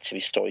are parts of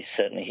his story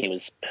certainly he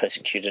was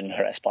persecuted and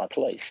harassed by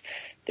police.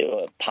 There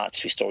were parts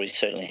of his story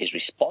certainly his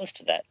response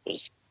to that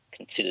was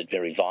considered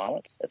very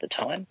violent at the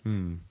time.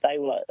 They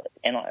were,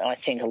 and I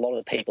think a lot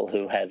of the people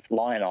who have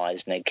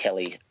lionised Ned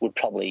Kelly would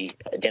probably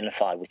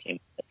identify with him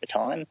at the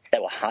time. They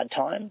were hard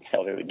times. They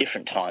were very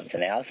different times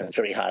than ours, and it's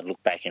very hard to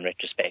look back in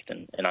retrospect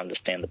and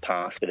understand the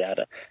past without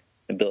a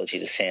ability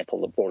to sample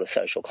the broader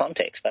social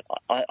context. But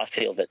I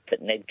feel that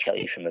Ned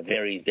Kelly, from a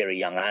very, very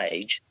young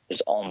age,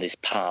 was on this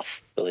path,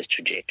 or this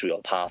trajectory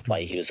or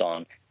pathway he was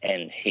on,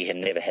 and he had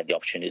never had the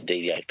opportunity to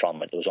deviate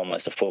from it. It was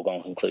almost a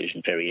foregone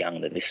conclusion very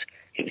young that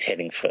he was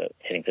heading for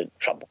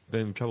trouble.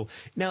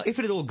 Now, if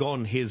it had all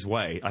gone his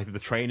way, like the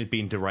train had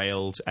been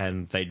derailed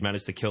and they'd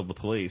managed to kill the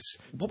police,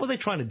 what were they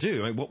trying to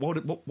do? I mean, what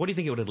do you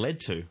think it would have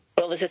led to?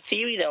 Well, there's a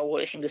theory they were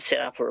working to set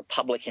up a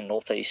republic in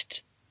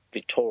northeast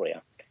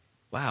Victoria.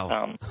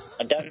 Wow.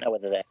 I don't know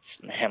whether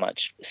that's how much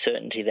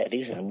certainty that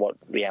is and what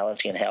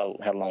reality and how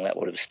long that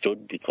would have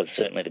stood, because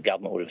certainly the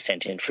government would have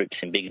sent in troops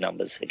in big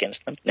numbers against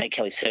them. Ned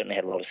Kelly certainly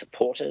had a lot of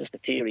supporters. The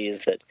theory is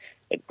that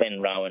at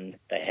Glenrowan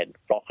they had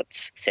rockets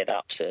set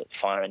up to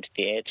fire into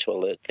the air to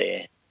alert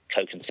their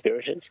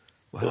co-conspirators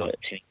who were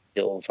sitting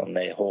hills on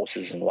their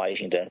horses and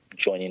waiting to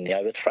join in the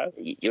overthrow.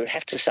 You would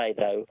have to say,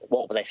 though,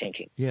 what were they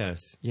thinking?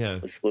 Yes, yeah.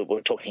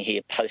 We're talking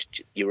here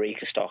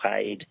post-Eureka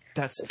Stockade.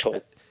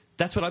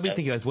 That's what I've been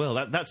thinking as well.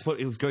 That's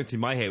what it was going through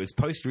my head, was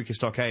post-Eureka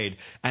Stockade.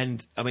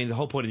 And, I mean, the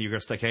whole point of the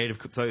Eureka Stockade,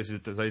 for those who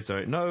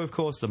don't know, of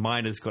course, the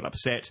miners got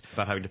upset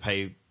about having to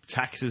pay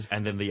taxes,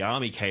 and then the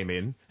army came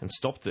in and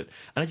stopped it.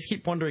 And I just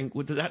keep wondering,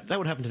 that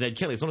would happen to Ned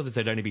Kelly. It's not as if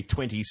there'd only be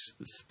 20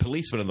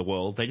 policemen in the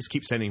world. They just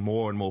keep sending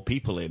more and more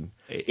people in.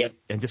 Yep.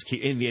 And just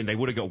in the end, they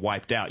would have got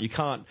wiped out. You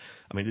can't,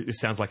 I mean, it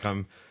sounds like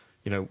I'm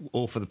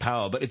all for the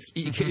power, but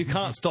you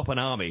can't stop an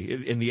army.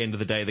 In the end of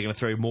the day, they're going to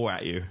throw more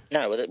at you.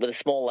 No, with a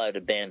small load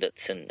of bandits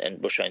and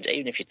bushrangers,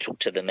 even if you took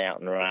to the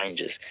mountain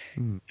ranges,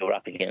 you're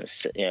up against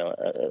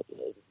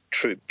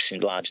troops in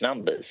large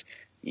numbers.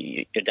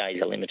 Your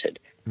days are limited.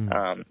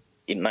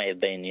 It may have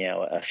been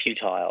a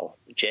futile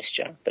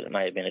gesture, but it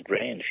may have been a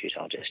grand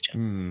futile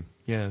gesture.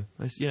 Yeah,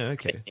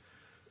 okay.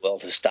 Well,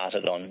 to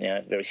started on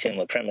very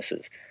similar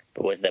premises.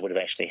 But whether they would have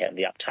actually had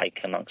the uptake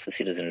amongst the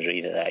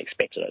citizenry that they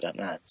expected, I don't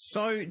know.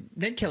 So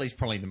Ned Kelly's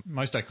probably the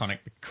most iconic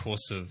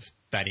because of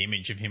that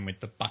image of him with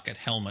the bucket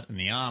helmet and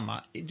the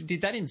armour. Did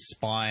that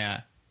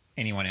inspire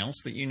anyone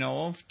else that you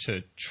know of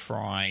to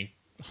try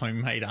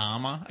homemade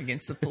armour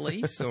against the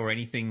police or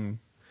anything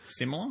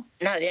similar?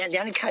 No, the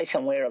only case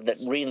I'm aware of that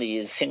really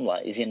is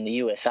similar is in the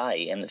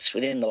USA, and it's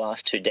within the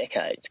last 2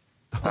 decades.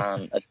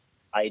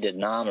 aided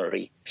an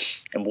armoury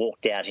and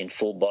walked out in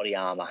full body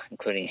armour,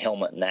 including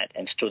helmet and that,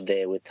 and stood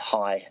there with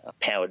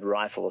high-powered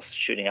rifles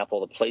shooting up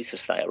all the police as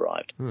they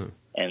arrived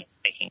and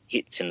making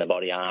hits in the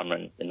body armour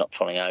and not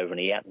falling over. And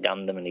he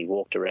outgunned them and he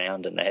walked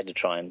around and they had to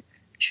try and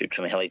shoot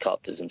from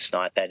helicopters and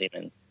snipe at him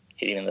and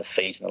hit him in the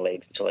feet and the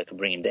legs until they could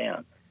bring him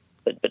down.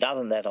 But other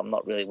than that, I'm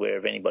not really aware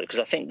of anybody,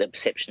 because I think the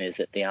perception is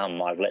that the army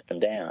might have let them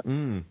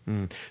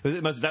down.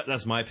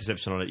 That's my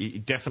perception on it.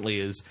 It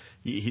definitely is.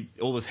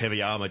 All this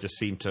heavy armour just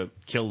seemed to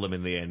kill them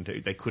in the end.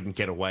 They couldn't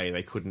get away.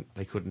 They couldn't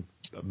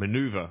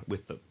manoeuvre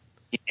with them.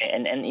 Yeah,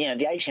 and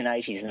the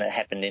 1880s, and that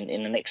happened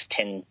in the next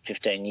 10,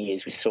 15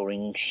 years, we saw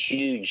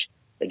huge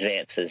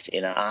advances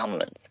in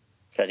armament.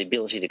 So the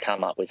ability to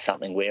come up with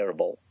something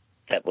wearable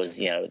that was,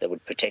 that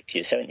would protect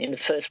you. So in the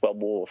First World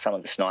War, some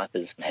of the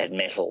snipers had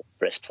metal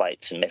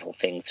breastplates and metal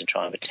things to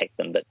try and protect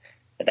them. But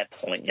at that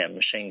point,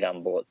 machine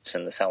gun bullets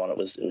and so on, it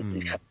was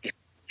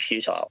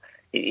futile.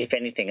 If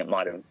anything, it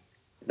might have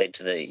led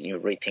to the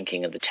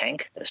rethinking of the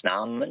tank as an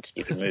armament.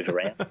 You could move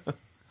around.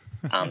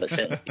 But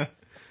certainly,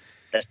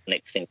 that's the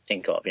next thing to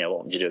think of.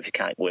 What would you do if you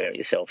can't wear it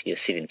yourself? You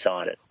sit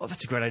inside it. Oh,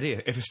 that's a great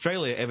idea. If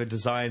Australia ever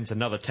designs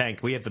another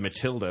tank, we have the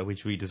Matilda,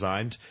 which we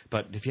designed.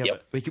 But if you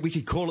have, we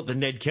could call it the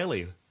Ned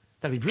Kelly.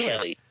 That'd be brilliant.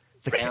 Kelly,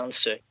 round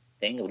circular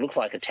thing. It would look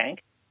like a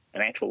tank,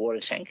 an actual water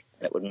tank,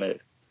 and it would move.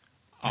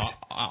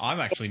 I'm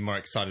actually more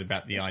excited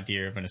about the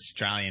idea of an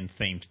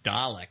Australian-themed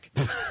Dalek.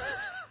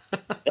 That's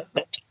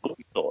a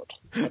good thought.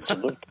 That's a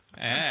good.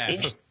 Yeah.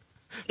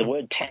 The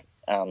word tank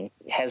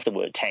has the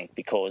word tank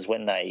because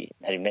when they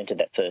had invented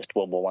that first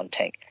World War I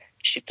tank,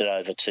 shipped it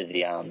over to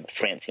the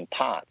France in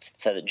parts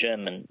so that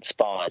German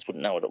spies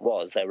wouldn't know what it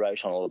was. They wrote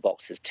on all the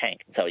boxes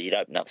tank. So you'd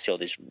open up, see all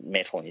this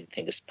metal, and you'd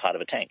think it's part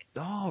of a tank.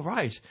 Oh,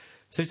 right.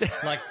 So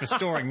it's like for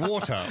storing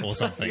water or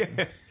something.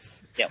 Yeah.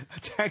 Yep.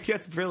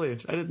 That's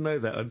brilliant. I didn't know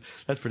that one.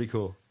 That's pretty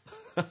cool.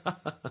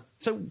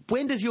 So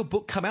when does your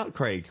book come out,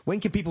 Craig? When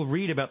can people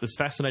read about this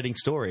fascinating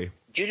story?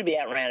 Due to be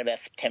out around about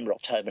September,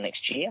 October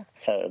next year,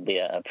 so it'll be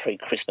a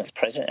pre-Christmas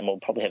present, and we'll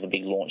probably have a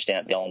big launch down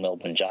at the Old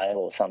Melbourne Jail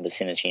or some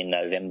vicinity in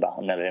November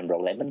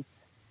 11,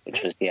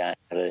 which was the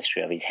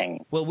anniversary of his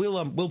hanging. Well,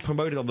 we'll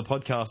promote it on the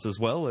podcast as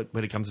well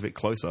when it comes a bit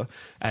closer,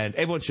 and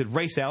everyone should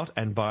race out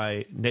and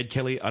buy Ned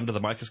Kelly Under the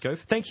Microscope.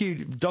 Thank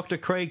you, Dr.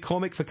 Craig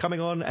Cormick, for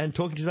coming on and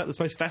talking to us about this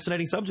most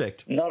fascinating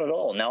subject. Not at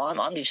all. No,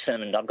 I'm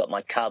determined. I've got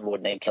my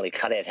cardboard Ned Kelly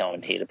cutout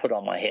helmet here to put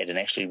on my head and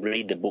actually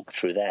read the book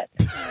through that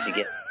to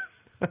get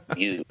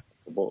you.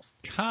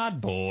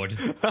 Cardboard.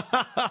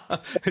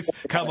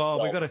 Come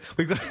on,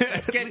 we've got.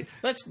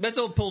 Let's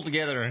all pull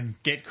together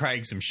and get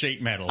Craig some sheet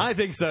metal. I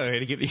think so.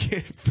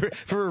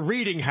 For a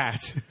reading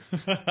hat.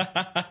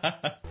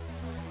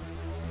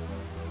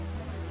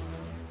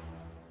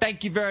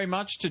 Thank you very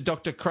much to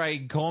Dr.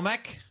 Craig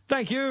Cormack.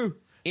 Thank you.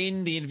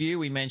 In the interview,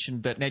 we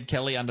mentioned that Ned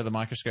Kelly Under the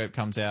Microscope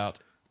comes out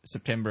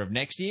September of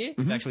next year.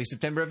 It's actually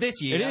September of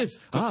this year. It is.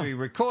 Because we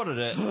recorded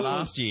it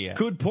last year.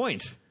 Good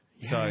point.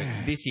 So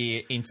this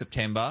year in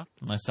September,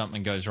 unless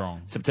something goes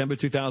wrong. September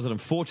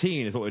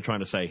 2014 is what we're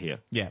trying to say here.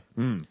 Yeah.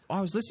 I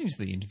was listening to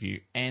the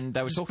interview and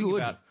they were talking good.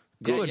 about...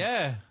 Good.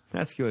 Yeah.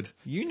 That's good.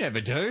 You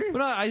never do. But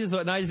no,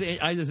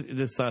 I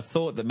just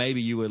thought that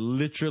maybe you were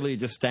literally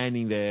just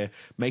standing there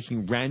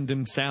making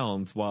random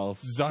sounds while...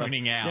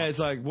 Zoning out. Yeah, it's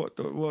like, what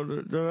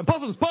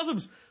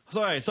possums!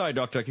 Sorry,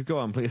 doctor, keep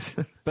going, please.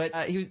 But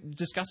he was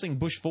discussing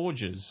bush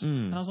forges.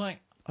 And I was like,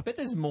 I bet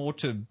there's more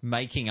to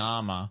making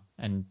armour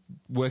and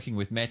working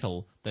with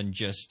metal than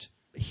just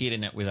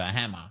hitting it with a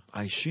hammer.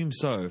 I assume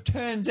so.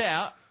 Turns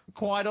out,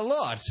 quite a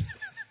lot.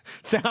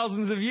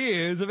 Thousands of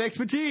years of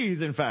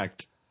expertise, in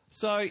fact.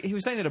 So he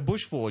was saying that a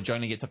bush forge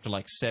only gets up to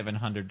like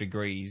 700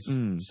 degrees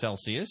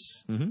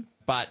Celsius.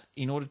 But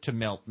in order to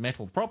melt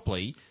metal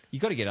properly,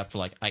 you've got to get up to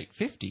like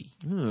 850,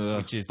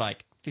 which is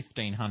like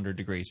 1,500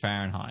 degrees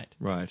Fahrenheit.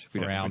 Right.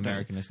 For our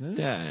American listeners.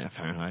 Yeah,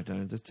 Fahrenheit.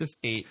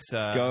 It's...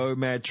 go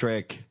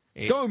metric.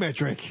 Go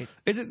metric.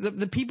 Is it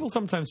the people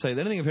sometimes say,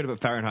 the only thing I've heard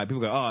about Fahrenheit,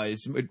 people go,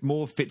 it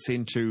more fits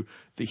into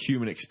the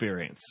human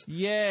experience.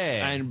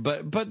 Yeah.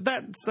 But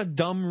that's a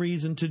dumb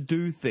reason to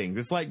do things.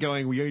 It's like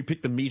going, we only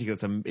pick the meter,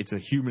 it's a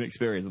human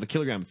experience. Or the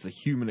kilogram, it's a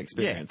human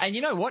experience. Yeah. And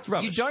you know what?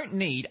 You don't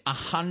need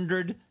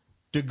 100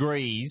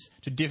 degrees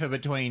to differ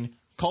between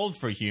cold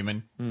for a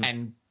human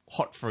and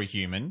hot for a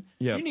human.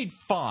 Yep. You need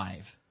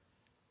 5.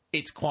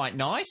 It's quite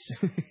nice.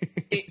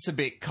 It's a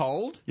bit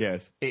cold.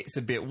 Yes. It's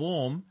a bit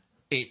warm.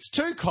 It's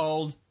too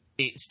cold,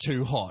 it's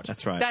too hot.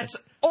 That's right. That's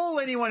all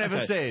anyone ever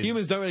says.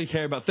 Humans don't really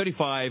care about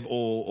 35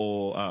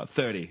 or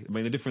 30. I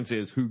mean, the difference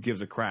is who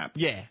gives a crap.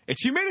 Yeah.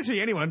 It's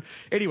humidity, anyone.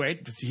 Anyway,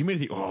 it's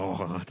humidity.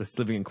 Oh, just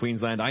living in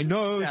Queensland. I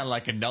know. You sound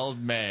like an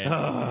old man.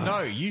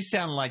 No, you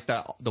sound like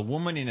the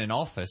woman in an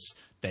office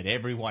that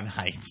everyone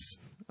hates.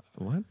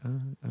 What?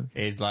 Okay.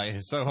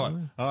 It's so hot.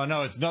 Oh,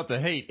 no, it's not the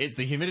heat, it's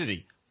the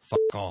humidity.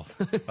 Fuck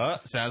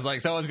off. Sounds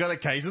like someone's got a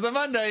case of the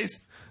Mondays.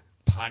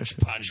 Punch,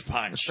 punch,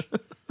 punch.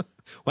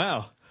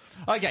 Wow.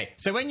 Okay,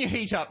 so when you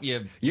heat up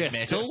your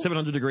metal...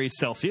 700 degrees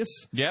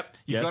Celsius. Yep.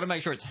 You've got to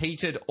make sure it's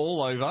heated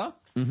all over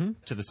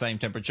to the same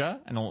temperature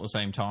and all at the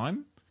same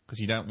time. because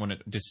you don't want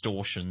it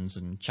distortions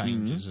and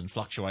changes and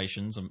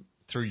fluctuations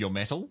through your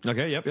metal.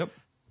 Okay, yep.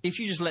 If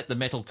you just let the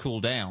metal cool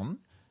down,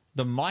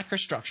 the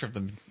microstructure of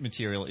the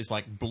material is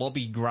like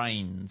blobby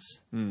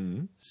grains.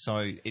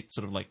 So it's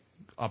sort of like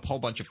a whole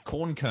bunch of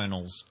corn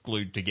kernels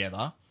glued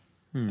together,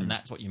 and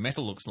that's what your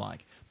metal looks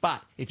like.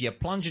 But if you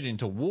plunge it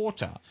into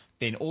water,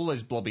 then all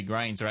those blobby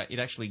grains it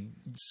actually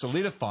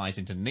solidifies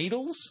into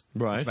needles,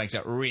 Right. which makes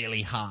it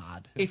really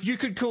hard. If you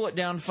could cool it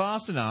down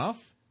fast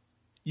enough,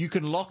 you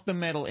can lock the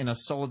metal in a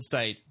solid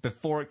state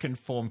before it can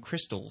form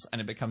crystals, and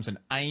it becomes an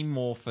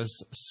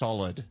amorphous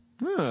solid.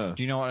 Huh.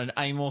 Do you know what an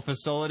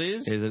amorphous solid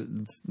is? Is it?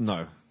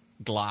 No.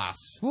 Glass.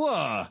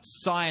 Whoa.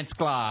 Science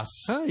glass.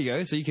 There you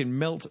go. So you can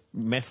melt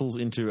metals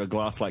into a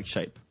glass-like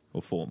shape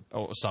or form.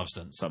 Or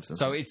substance. Substance.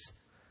 So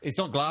it's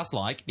not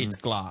glass-like, it's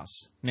glass.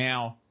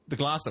 Now, the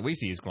glass that we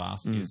see as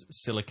glass is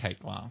silicate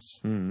glass.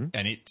 And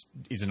it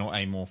is an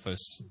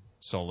amorphous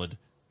solid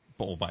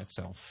all by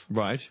itself.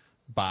 Right.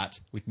 But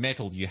with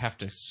metal, you have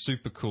to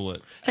supercool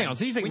it. Hang on.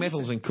 So you take When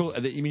metals and cool.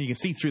 You mean you can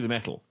see through the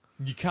metal?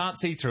 You can't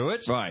see through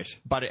it. Right.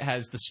 But it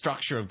has the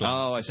structure of glass.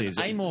 Oh, I It's see. an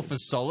So-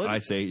 amorphous solid. I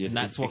see. And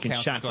that's It what can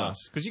counts shatter. as glass.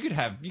 Because you could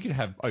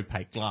have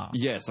opaque glass.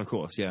 Yes, of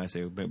course. Yeah, I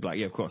see. Black.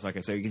 Yeah, of course.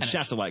 Okay, so you can And it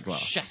shatter like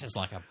glass. Shatters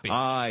like a bitch.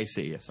 I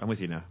see. Yes, I'm with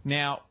you now.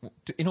 Now,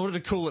 in order to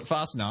cool it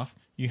fast enough,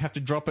 you have to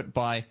drop it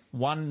by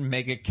 1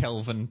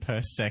 megakelvin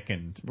per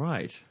second.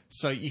 Right.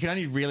 So you can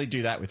only really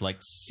do that with like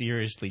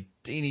seriously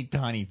teeny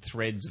tiny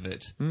threads of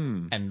it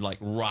and like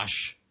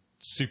rush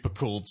super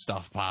cooled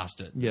stuff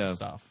past it. Yeah. And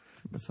stuff.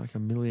 It's like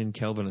 1,000,000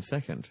 Kelvin a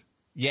second.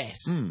 Yes.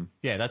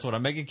 Yeah, that's what a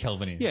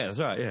megakelvin is. Yeah, that's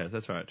right. Yeah,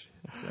 that's right.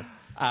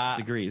 That's,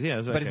 degrees. Yeah,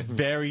 that's But okay. it's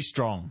very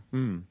strong.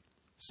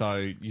 So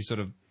you sort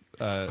of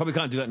Probably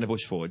can't do that in a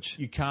bush forge.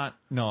 you can't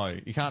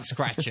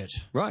scratch it.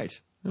 Right.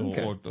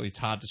 Okay. or it's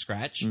hard to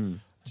scratch.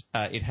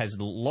 It has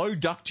low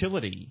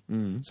ductility,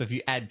 so if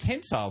you add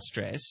tensile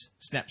stress,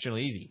 snaps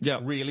really easy. Yeah.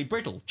 Really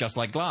brittle, just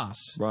like glass,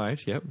 Right.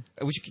 Yep.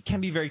 which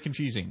can be very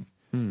confusing.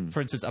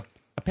 For instance,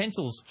 a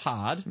pencil's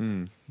hard,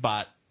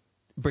 but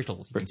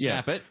brittle. You can yeah.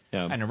 snap it.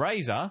 Yeah. An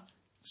eraser,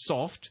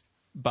 soft,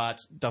 but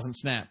doesn't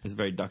snap. It's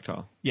very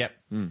ductile. Yep.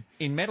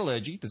 In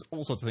metallurgy, there's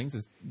all sorts of things.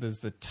 There's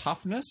the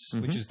toughness,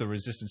 which is the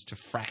resistance to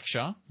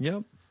fracture,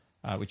 Yep.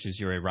 which is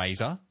your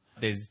eraser.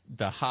 There's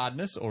the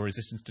hardness or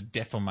resistance to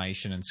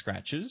deformation and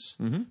scratches.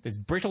 There's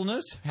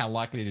brittleness, how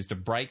likely it is to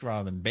break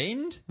rather than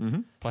bend.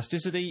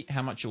 Plasticity,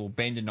 how much it will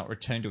bend and not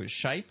return to its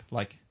shape,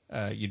 like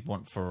you'd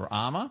want for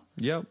armor.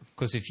 Yep.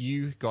 Because if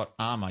you got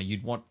armor,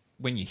 you'd want,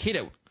 when you hit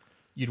it,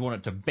 you'd want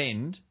it to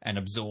bend and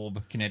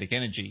absorb kinetic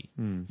energy.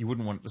 You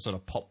wouldn't want it to sort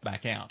of pop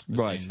back out. 'cause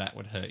Right. then that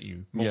would hurt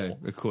you more. Yeah,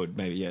 it could.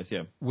 Maybe. Yes.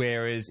 Yeah.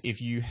 Whereas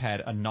if you had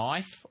a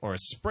knife or a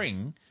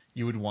spring,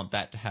 you would want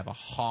that to have a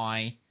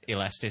high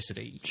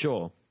elasticity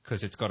Sure.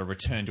 because it's got to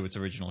return to its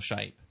original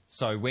shape.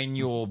 So when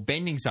you're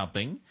bending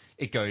something,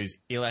 it goes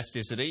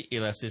elasticity,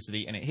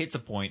 and it hits a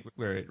point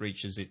where it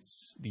reaches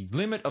the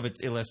limit of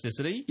its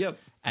elasticity. Yep.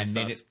 And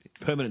then That's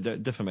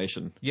permanent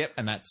deformation. Yep,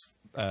 and that's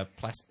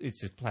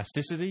it's a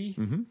plasticity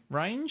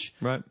range.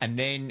 Right. And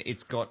then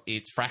it's got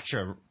its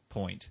fracture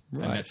point,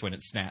 Right. and that's when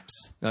it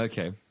snaps.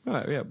 Okay. All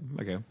right. Yeah.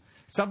 Okay.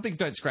 Some things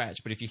don't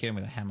scratch, but if you hit them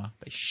with a hammer,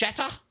 they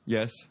shatter.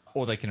 Yes.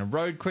 Or they can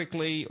erode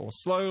quickly or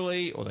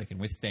slowly, or they can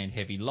withstand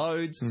heavy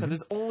loads. So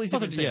there's all these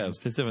different Yeah, things.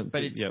 there's different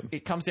but things,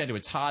 it comes down to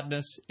its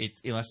hardness, its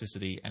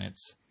elasticity, and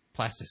its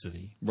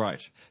plasticity.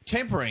 Right.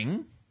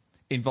 Tempering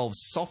involves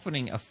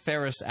softening a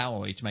ferrous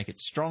alloy to make it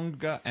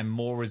stronger and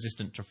more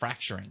resistant to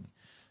fracturing.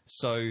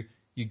 So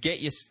you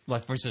get your,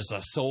 like for instance,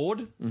 a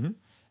sword,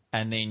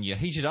 and then you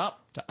heat it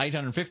up to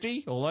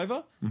 850 all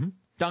over,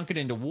 dunk it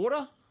into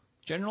water.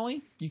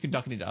 Generally, you can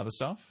dunk it into other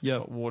stuff. Yeah.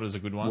 But water's a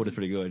good one. Water's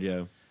pretty good.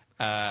 Yeah.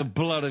 The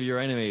blood of your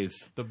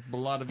enemies. The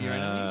blood of your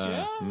enemies.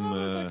 Yeah,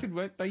 that could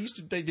work. They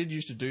did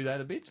used to do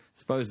that a bit.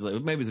 Supposedly,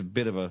 maybe it's a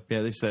bit of a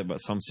they say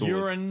about some sort.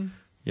 Urine,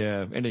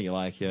 Yeah, anything you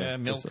like. Yeah,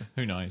 milk. Just,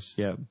 Who knows?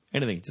 yeah,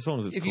 anything. Just as long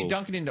as it's If cool. you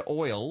dunk it into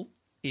oil,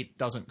 it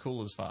doesn't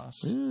cool as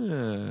fast. There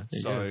you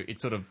So it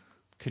sort of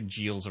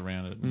congeals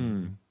around it.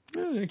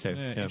 go. Okay.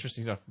 Yeah.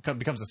 Interesting stuff. It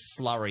becomes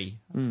a slurry.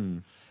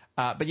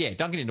 But yeah,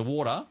 dunk it into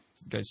water.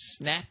 It goes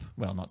snap.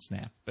 Well, not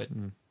snap, but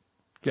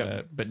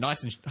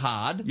nice and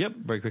hard. Yep.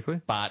 Very quickly.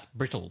 But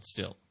brittle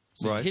still.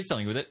 So Right. you hit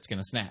something with it, it's going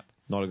to snap.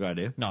 Not a good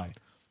idea. No.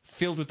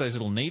 Filled with those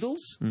little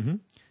needles. Mm-hmm.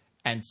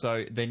 And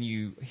so then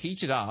you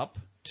heat it up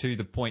to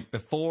the point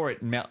before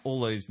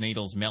all those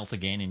needles melt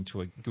again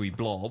into a gooey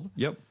blob.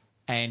 Yep.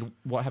 And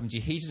what happens,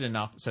 you heat it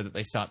enough so that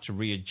they start to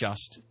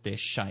readjust their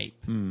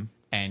shape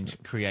and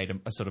create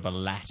a sort of a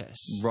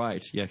lattice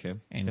Right. Yeah. Okay.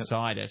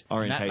 inside it.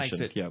 Orientation, And that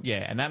makes it, yep.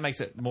 yeah, and that makes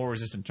it more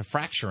resistant to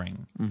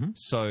fracturing.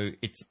 So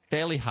it's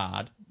fairly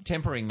hard.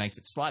 Tempering makes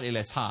it slightly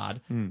less hard,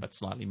 but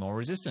slightly more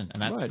resistant.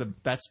 And that's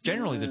Right. that's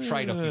generally the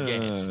trade-off you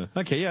get.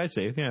 Okay. Yeah. I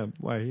see. Yeah.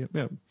 Why?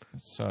 Yeah.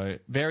 So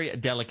very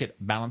delicate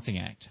balancing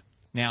act.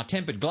 Now,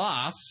 tempered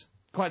glass,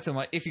 quite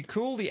similar. If you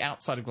cool the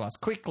outside of glass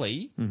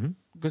quickly,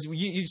 because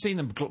you've seen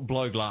them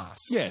blow glass.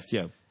 Yes.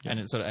 Yeah.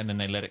 And then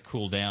they let it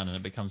cool down and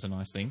it becomes a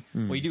nice thing.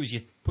 What you do is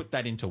you put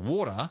that into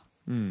water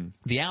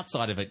the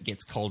outside of it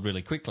gets cold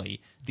really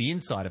quickly. The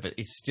inside of it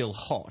is still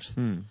hot.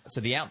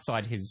 So the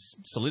outside has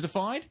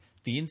solidified.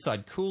 The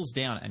inside cools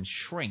down and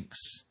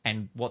shrinks.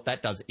 And what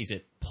that does is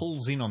it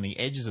pulls in on the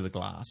edges of the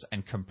glass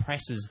and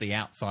compresses the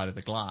outside of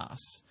the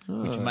glass,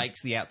 which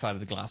makes the outside of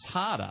the glass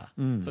harder.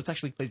 So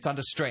it's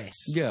under stress.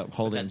 Yeah, But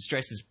holding. that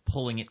stress is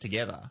pulling it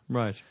together.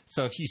 Right.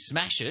 So if you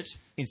smash it,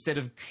 instead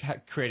of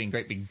creating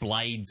great big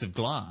blades of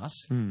glass,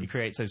 you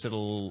create those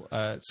little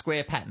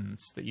square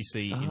patterns that you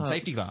see in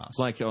safety glass.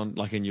 Like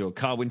in your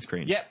car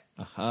windscreen. Yep.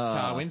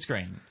 Car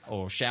windscreen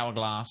or shower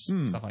glass,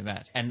 stuff like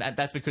that. And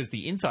that's because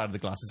the inside of the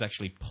glass is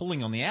actually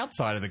pulling on the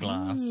outside of the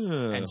glass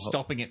and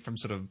stopping it from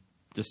sort of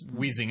just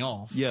whizzing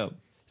off. Yeah.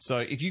 So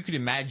if you could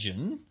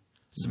imagine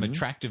some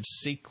attractive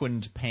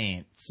sequined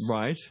pants.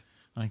 Right.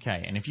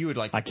 Okay, and if you would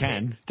like to... I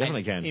can.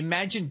 Definitely can.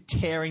 Imagine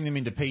tearing them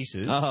into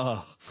pieces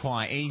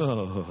quite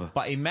easily.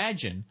 But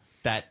imagine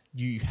that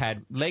you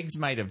had legs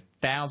made of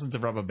thousands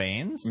of rubber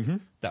bands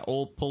that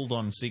all pulled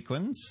on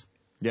sequins.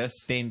 Yes.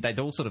 Then they'd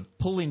all sort of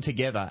pull in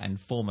together and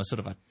form a sort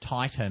of a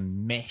tighter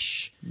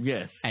mesh.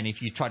 Yes. And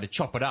if you try to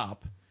chop it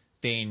up,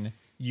 then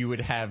you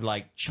would have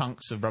like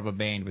chunks of rubber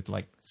band with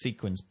like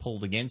sequins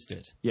pulled against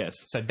it. Yes.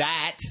 So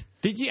that...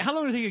 How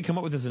long do you think you'd come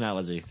up with this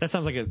analogy? That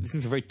sounds like this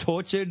is very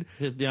tortured.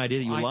 The idea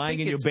that you're I lying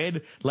think in your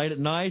bed late at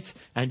night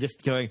and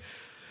just going,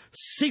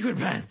 secret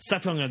pants.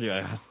 That's what I'm going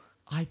to do.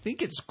 I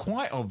think it's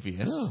quite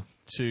obvious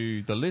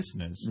to the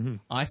listeners.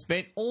 I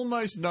spent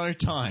almost no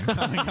time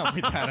coming up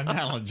with that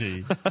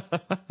analogy.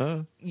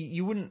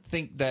 You wouldn't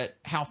think that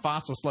how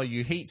fast or slow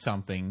you heat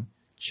something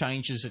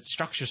changes its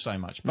structure so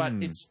much, but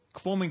it's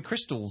forming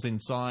crystals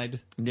inside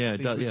these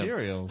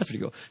materials. That's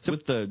pretty cool. So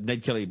with the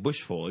Ned Kelly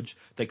Bush Forge,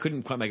 they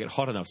couldn't quite make it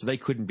hot enough, so they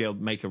couldn't be able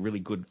to make a really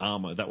good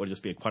armor. That would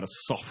just be quite a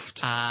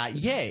soft,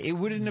 it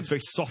wouldn't have very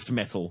soft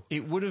metal.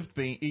 It would have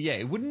been,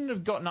 it wouldn't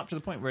have gotten up to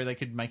the point where they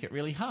could make it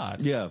really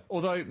hard. Yeah.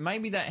 Although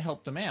maybe that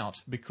helped them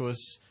out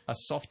because a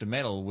softer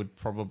metal would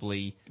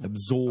probably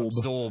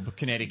absorb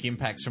kinetic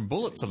impacts from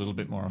bullets a little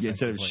bit more effectively.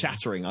 instead of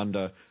shattering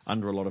under a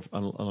lot of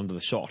under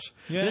the shot.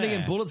 Yeah. Then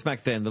again, bullets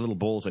back then, the little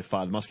balls they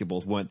fired, the musket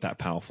balls, weren't that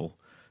powerful.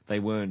 They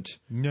weren't.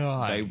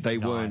 No, they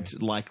weren't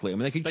likely. I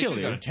mean, they could kill should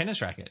you. have got a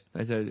tennis racket.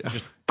 They said,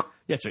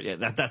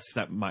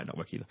 that might not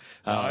work either.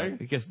 No? I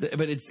guess,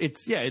 but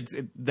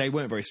they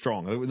weren't very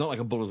strong. They were not like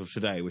a bullet of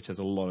today, which has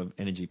a lot of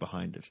energy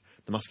behind it.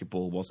 The musket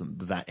ball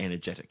wasn't that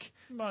energetic.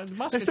 No, the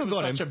musket was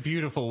such a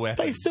beautiful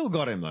weapon. They still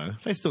got him though.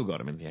 They still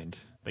got him in the end.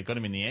 They got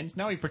him in the end.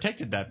 No, he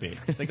protected that bit.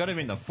 They got him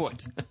in the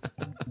foot.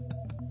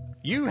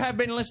 You have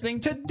been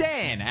listening to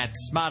Dan at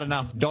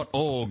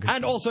smartenough.org.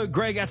 And also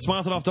Greg at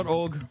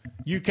smartenough.org.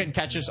 You can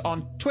catch us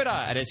on Twitter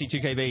at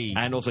SE2KB.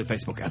 And also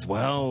Facebook as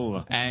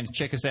well. And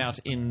check us out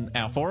in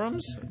our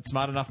forums,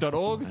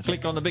 smartenough.org.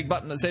 Click on the big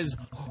button that says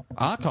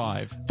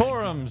Archive.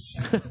 Forums.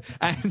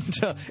 And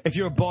if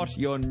you're a bot,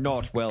 you're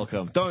not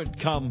welcome. Don't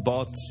come,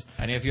 bots.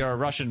 And if you're a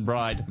Russian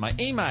bride, my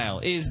email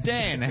is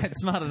dan at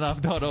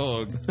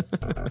smartenough.org.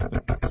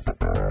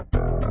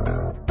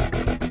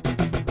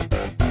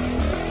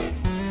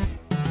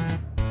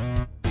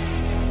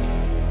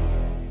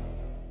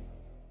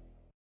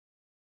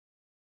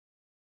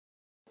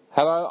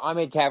 Hello, I'm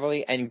Ed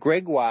Caverly, and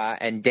Gregoire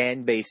and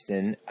Dan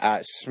Beeston are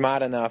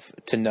smart enough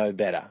to know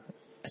better,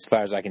 as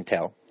far as I can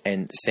tell.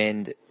 And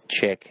send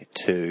check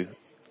to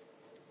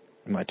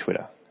my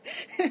Twitter.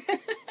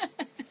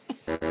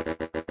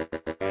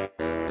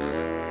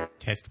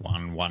 Test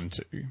 1, 1,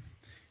 2.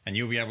 And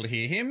you'll be able to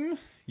hear him.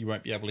 You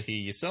won't be able to hear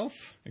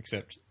yourself,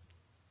 except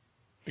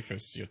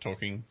because you're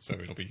talking, so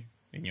it'll be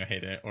in your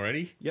head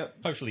already. Yep.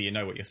 Hopefully you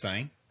know what you're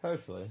saying.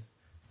 Hopefully.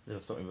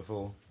 Never stopped me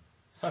before.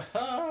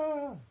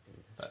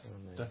 That's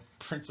the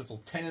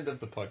principal tenet of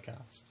the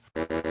podcast.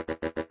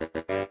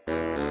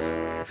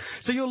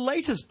 So your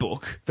latest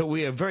book that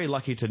we are very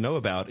lucky to know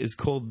about is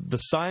called The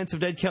Science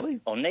of Ned Kelly?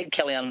 Or Ned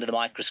Kelly Under the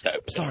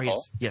Microscope. Sorry,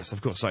 yes,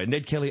 of course. Sorry,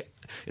 Ned Kelly.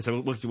 So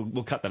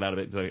we'll cut that out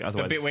a bit. Otherwise,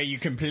 The bit where you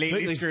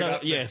completely screwed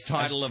up the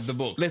title of the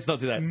book. Let's not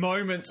do that.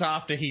 Moments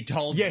after he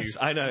told you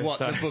I know. what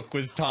the book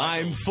was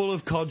titled. I'm full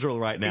of Codral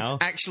right now.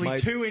 It's actually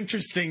too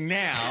interesting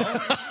now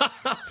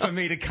for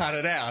me to cut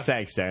it out.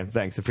 Thanks, Dan.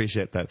 Thanks.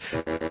 Appreciate that.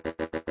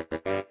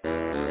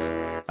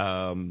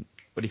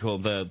 What do you call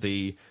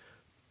the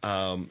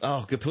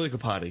political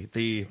party.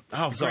 The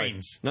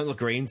Greens. No, not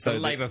Greens. The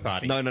Labour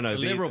Party. No. The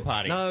Liberal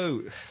Party.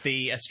 No.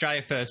 The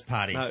Australia First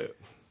Party. No.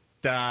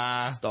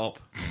 Stop.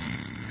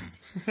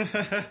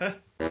 I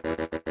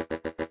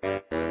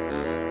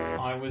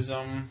was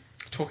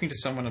talking to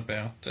someone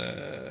about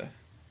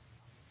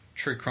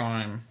true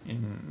crime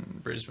in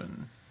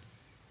Brisbane,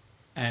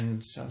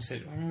 and so I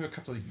said, I remember a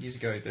couple of years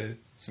ago,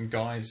 some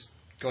guys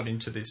got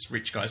into this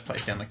rich guy's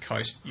place down the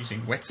coast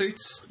using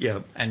wetsuits. Yeah.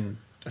 And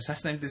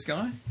assassinated this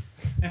guy.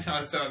 And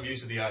so I'm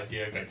used to the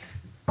idea of going,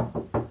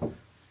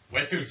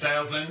 wetsuit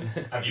salesman,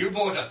 have you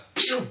bought a...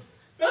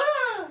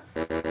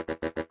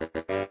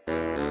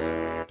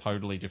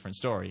 Totally different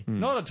story.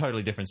 Not a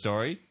totally different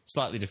story,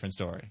 slightly different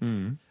story.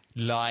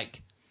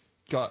 Like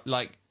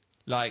the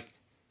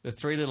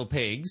Three Little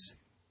Pigs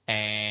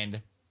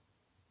and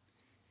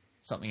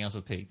something else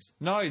with pigs.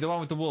 No, the one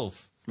with the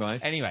wolf. Right.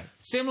 Anyway,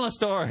 similar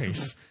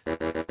stories.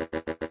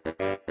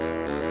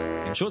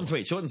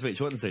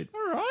 Short and sweet.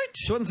 All right.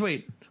 Short and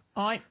sweet.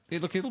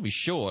 Look, it'll be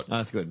short, Oh,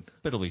 that's good.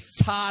 but it'll be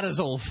Tartars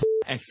all.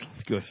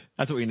 Excellent. Good.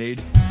 That's what we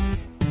need.